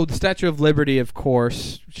 Oh, the Statue of Liberty, of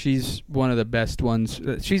course. She's one of the best ones.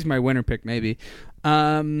 She's my winner pick, maybe.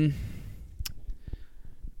 And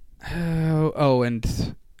Sabrina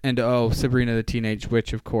the Teenage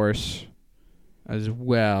Witch, of course, as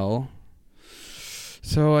well.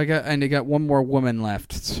 So I got one more woman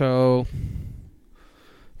left. So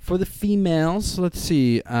for the females, let's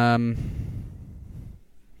see. Who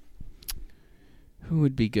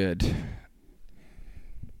would be good?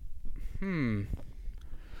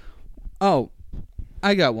 Oh,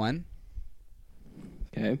 I got one.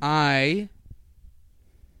 Okay. I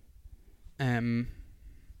am.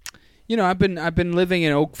 I've been living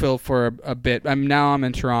in Oakville for a bit. I'm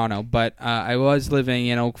in Toronto, but I was living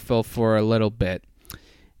in Oakville for a little bit,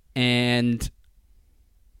 and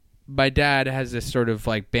my dad has this sort of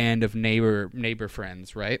like band of neighbor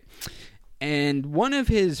friends, right? And one of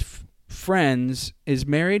his friends is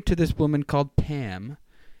married to this woman called Pam,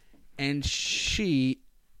 and she.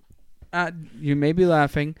 You may be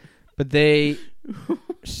laughing, but they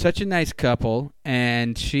such a nice couple,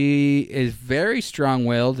 and she is very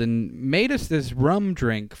strong-willed and made us this rum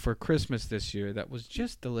drink for Christmas this year that was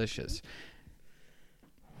just delicious.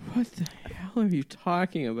 What the hell are you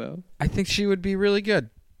talking about? I think she would be really good.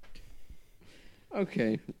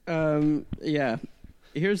 Okay. Yeah.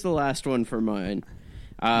 Here's the last one for mine.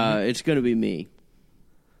 It's going to be me.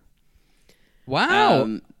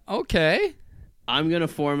 Wow. Okay. I'm going to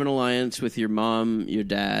form an alliance with your mom, your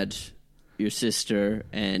dad, your sister,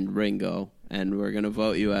 and Ringo, and we're going to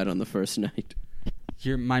vote you out on the first night.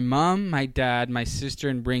 My mom, my dad, my sister,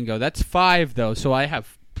 and Ringo. That's 5, though, so I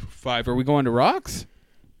have 5. Are we going to Rocks?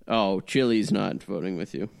 Oh, Chili's not voting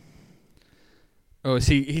with you. Oh, is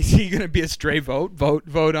he going to be a stray vote?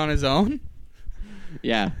 Vote on his own?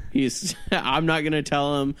 Yeah, I'm not going to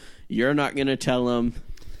tell him. You're not going to tell him.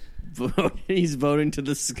 He's voting to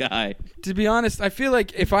the sky. To be honest, I feel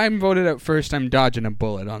like if I'm voted out first, I'm dodging a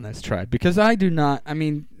bullet on this tribe because I do not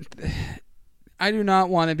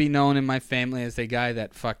want to be known in my family as the guy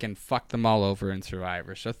that fucking fucked them all over in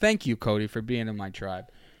Survivor. So thank you, Cody, for being in my tribe.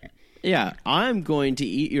 Yeah, I'm going to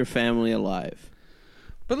eat your family alive.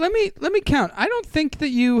 But let me count. I don't think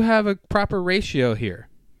that you have a proper ratio here.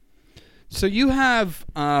 So you have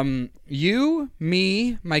you,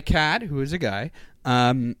 me, my cat, who is a guy.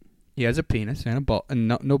 He has a penis and a ball,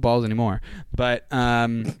 and no balls anymore. But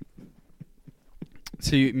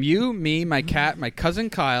so you, me, my cat, my cousin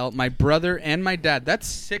Kyle, my brother, and my dad. That's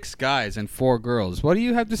 6 guys and 4 girls. What do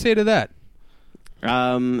you have to say to that?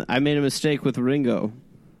 I made a mistake with Ringo,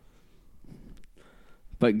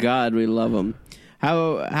 but God, we love him.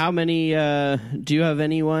 How many? Do you have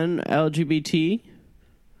anyone LGBT?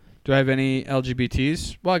 Do I have any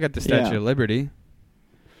LGBTs? Well, I got the Statue of Liberty.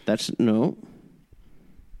 That's no.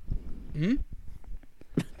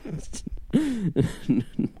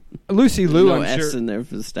 Lucy Liu, no I'm S sure. in there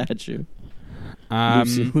for the statue.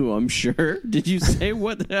 Lucy Liu, I'm sure. Did you say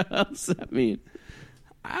what the hell does that mean?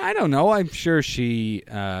 I don't know. I'm sure she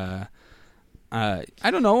I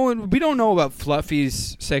don't know. We don't know about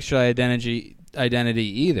Fluffy's sexual identity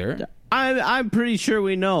either. I'm pretty sure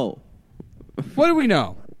we know. What do we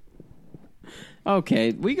know?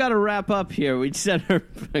 Okay, we got to wrap up here. We said our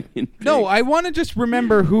fucking. No, I want to just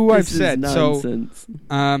remember who I've said. Nonsense.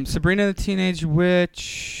 So, Sabrina the Teenage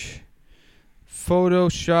Witch,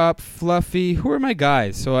 Photoshop, Fluffy. Who are my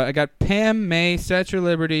guys? So I got Pam, May, Statue of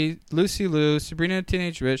Liberty, Lucy Liu, Sabrina the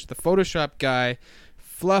Teenage Witch, the Photoshop guy,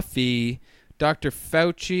 Fluffy, Dr.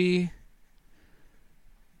 Fauci.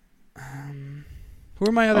 Who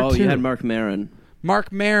are my other two? Oh, you had Mark Maron.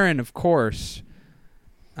 Mark Maron, of course.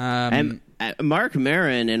 And Mark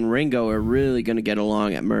Maron and Ringo are really going to get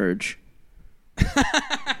along at Merge.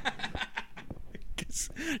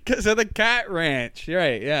 Because of the Cat Ranch.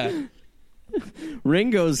 Right, yeah.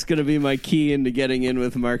 Ringo's going to be my key into getting in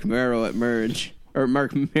with Mark Maro at Merge. Or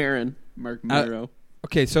Mark Maron. Mark Maro.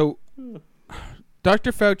 Okay, so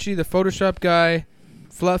Dr. Fauci, the Photoshop guy,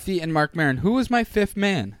 Fluffy, and Mark Maron. Who was my fifth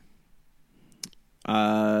man?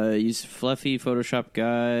 He's Fluffy, Photoshop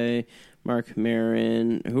guy, Mark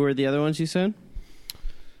Maron. Who are the other ones you said?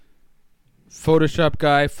 Photoshop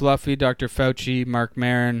guy, Fluffy, Dr. Fauci, Mark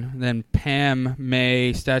Maron, then Pam,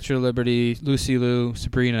 May, Statue of Liberty, Lucy Liu,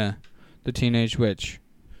 Sabrina, the Teenage Witch.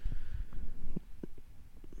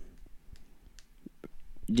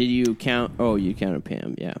 Did you count? Oh, you counted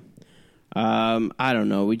Pam, yeah. I don't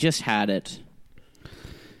know. We just had it.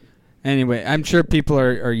 Anyway, I'm sure people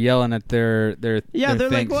are yelling at their yeah, they're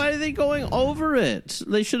things. like, why are they going over it?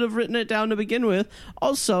 They should have written it down to begin with.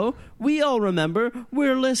 Also, we all remember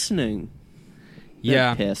we're listening.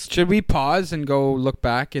 Yeah. They're pissed. Should we pause and go look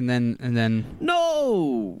back and then?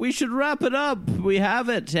 No, we should wrap it up. We have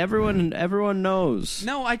it. Everyone knows.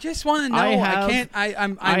 No, I just want to know.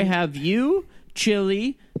 I have you,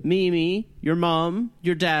 Chili, Mimi, your mom,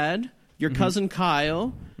 your dad, your cousin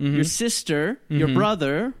Kyle, your sister, your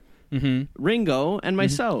brother. Ringo and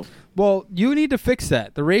myself. Well, you need to fix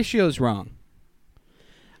that. The ratio's wrong.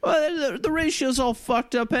 Well, the ratio's all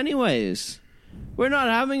fucked up anyways. We're not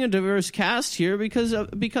having a diverse cast here because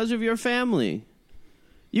of your family.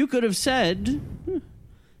 You could have said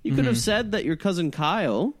that your cousin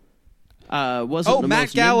Kyle wasn't the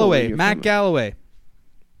most nimble in your Matt Galloway.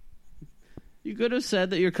 You could have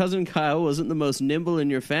said that your cousin Kyle wasn't the most nimble in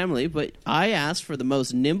your family, but I asked for the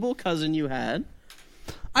most nimble cousin you had.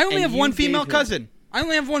 I only have one female cousin.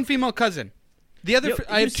 The other,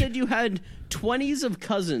 you said you had 20s of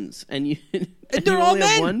cousins, and they're you all only men.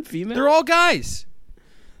 have one female. They're all guys.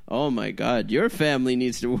 Oh my God, your family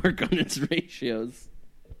needs to work on its ratios.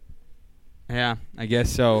 Yeah, I guess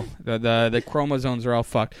so. The chromosomes are all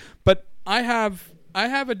fucked. But I have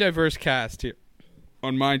a diverse cast here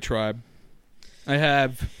on my tribe. I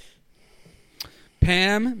have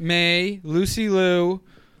Pam, May, Lucy Liu.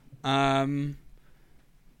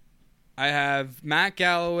 I have Matt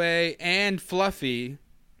Galloway and Fluffy.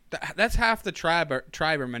 That's half the tribe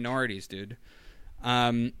are minorities, dude.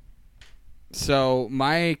 So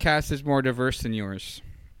my cast is more diverse than yours.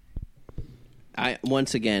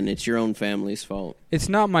 Once again, it's your own family's fault. It's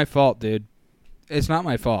not my fault, dude. It's not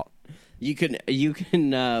my fault. You can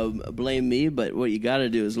blame me, but what you got to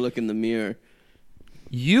do is look in the mirror.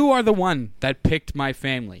 You are the one that picked my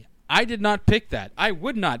family. I did not pick that. I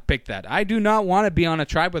would not pick that. I do not want to be on a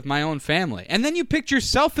tribe with my own family. And then you picked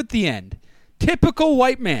yourself at the end. Typical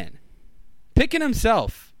white man. Picking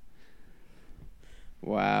himself.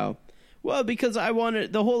 Wow. Well, because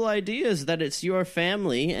the whole idea is that it's your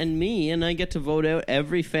family and me, and I get to vote out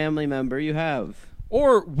every family member you have.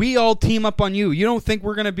 Or we all team up on you. You don't think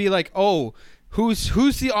we're going to be like, oh, who's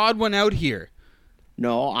the odd one out here?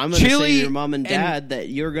 No, I'm going to say to your mom and dad that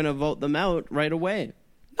you're going to vote them out right away.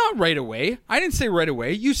 Not right away. I didn't say right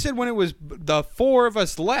away. You said when it was the four of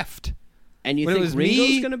us left. And you think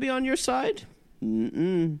Ringo's going to be on your side?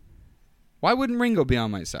 Mm-mm. Why wouldn't Ringo be on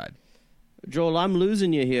my side? Joel, I'm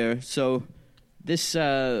losing you here, so this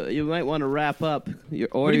you might want to wrap up,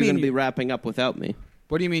 or you're going to be wrapping up without me.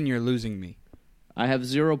 What do you mean you're losing me? I have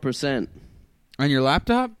 0%. On your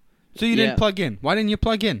laptop? So you didn't plug in. Why didn't you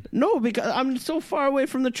plug in? No, because I'm so far away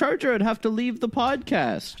from the charger, I'd have to leave the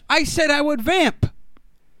podcast. I said I would vamp.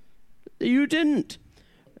 You didn't.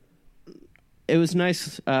 It was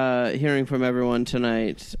nice hearing from everyone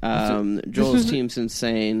tonight. Joel's team's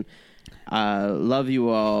insane. Love you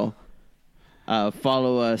all.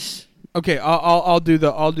 Follow us. Okay, I'll do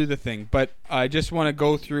the thing, but I just want to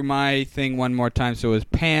go through my thing one more time. So it was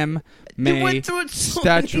Pam, May,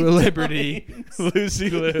 Statue of Liberty,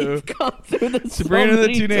 Lucy Liu, Sabrina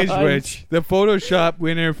the Teenage Witch, the Photoshop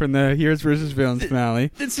winner from the Heroes vs. Villains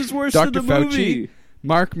finale. This is worse Dr. than the Fauci, movie.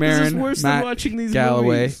 Mark Maron, this is worse Matt than watching these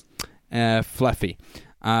Galloway, movies. fluffy.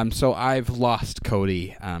 So I've lost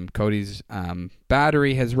Cody. Cody's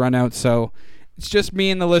battery has run out, so it's just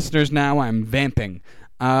me and the listeners now. I'm vamping.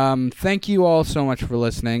 Thank you all so much for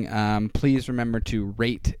listening. Please remember to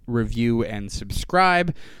rate, review, and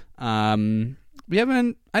subscribe. I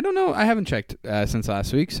haven't checked since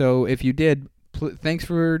last week, so if you did, thanks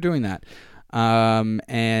for doing that.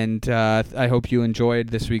 And I hope you enjoyed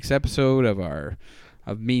this week's episode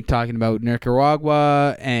of me talking about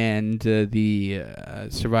Nicaragua and the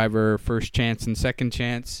Survivor First Chance and Second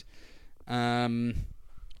Chance. And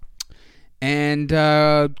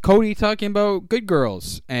Cody talking about Good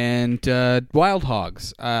Girls and Wild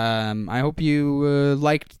Hogs. I hope you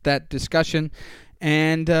liked that discussion.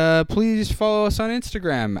 And please follow us on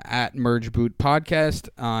Instagram at MergeBoot Podcast,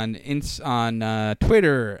 on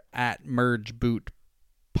Twitter at MergeBoot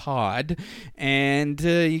Pod, and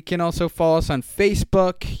you can also follow us on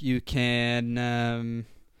Facebook. You can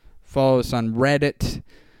follow us on Reddit.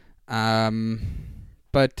 I'm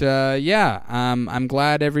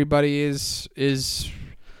glad everybody is.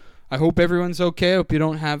 I hope everyone's okay. I hope you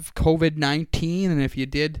don't have COVID-19, and if you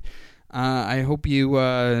did, I hope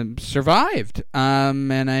you survived.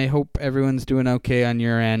 And I hope everyone's doing okay on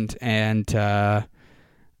your end. And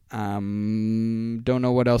don't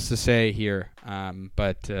know what else to say here. I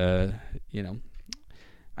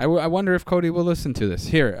wonder if Cody will listen to this.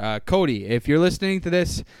 Here, Cody, if you're listening to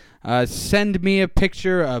this, send me a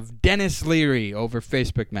picture of Dennis Leary over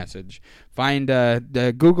Facebook message. Find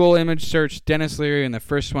the Google image search Dennis Leary, and the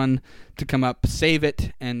first one to come up, save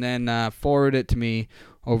it, and then forward it to me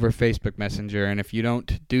over Facebook Messenger. And if you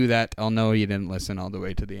don't do that, I'll know you didn't listen all the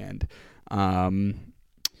way to the end. And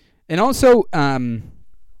also,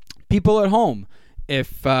 people at home,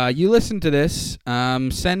 if you listen to this,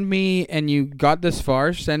 send me, and you got this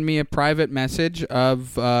far, send me a private message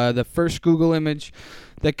of the first Google image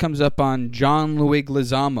that comes up on John Luis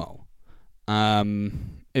Leguizamo.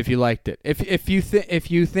 If you liked it. If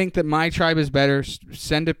you think that my tribe is better,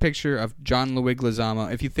 send a picture of John Luis Leguizamo.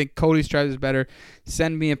 If you think Cody's tribe is better,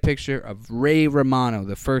 send me a picture of Ray Romano,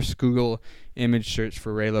 the first Google image search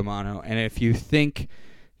for Ray Romano. And if you think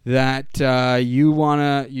that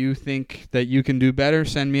you think that you can do better,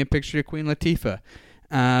 send me a picture of Queen Latifah.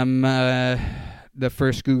 The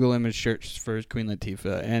first Google image search for Queen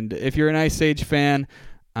Latifah. And if you're an Ice Age fan,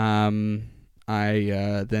 then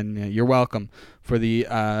you're welcome for the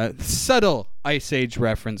subtle Ice Age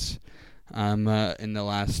reference in the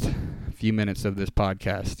last few minutes of this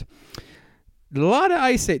podcast. A lot of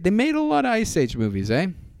Ice Age. They made a lot of Ice Age movies, eh?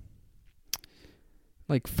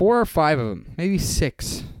 Like 4 or 5 of them, maybe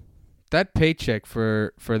 6. That paycheck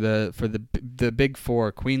for the big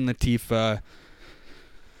 4: Queen Latifah,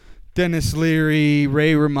 Dennis Leary,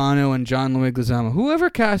 Ray Romano, and John Luis Leguizamo. Whoever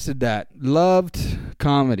casted that loved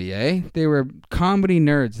comedy, eh? They were comedy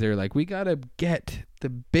nerds. They were like, we gotta get the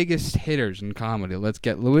biggest hitters in comedy. Let's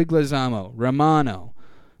get Luis Leguizamo, Romano,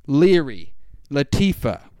 Leary,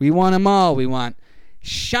 Latifah. We want them all. We want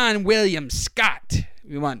Sean William Scott.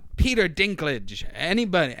 We want Peter Dinklage.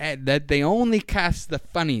 Anybody that they only cast the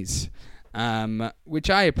funnies, which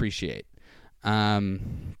I appreciate,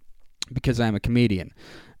 because I'm a comedian.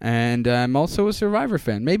 And I'm also a Survivor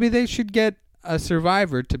fan. Maybe they should get a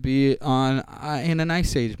Survivor to be on in an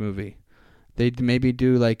Ice Age movie. They'd maybe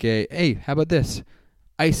do like hey, how about this?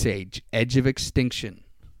 Ice Age, Edge of Extinction.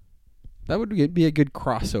 That would be a good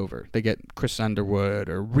crossover. They get Chris Underwood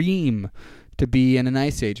or Reem to be in an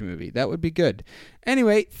Ice Age movie. That would be good.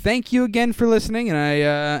 Anyway, thank you again for listening, and I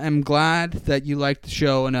am glad that you liked the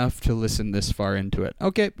show enough to listen this far into it.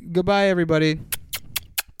 Okay, goodbye, everybody.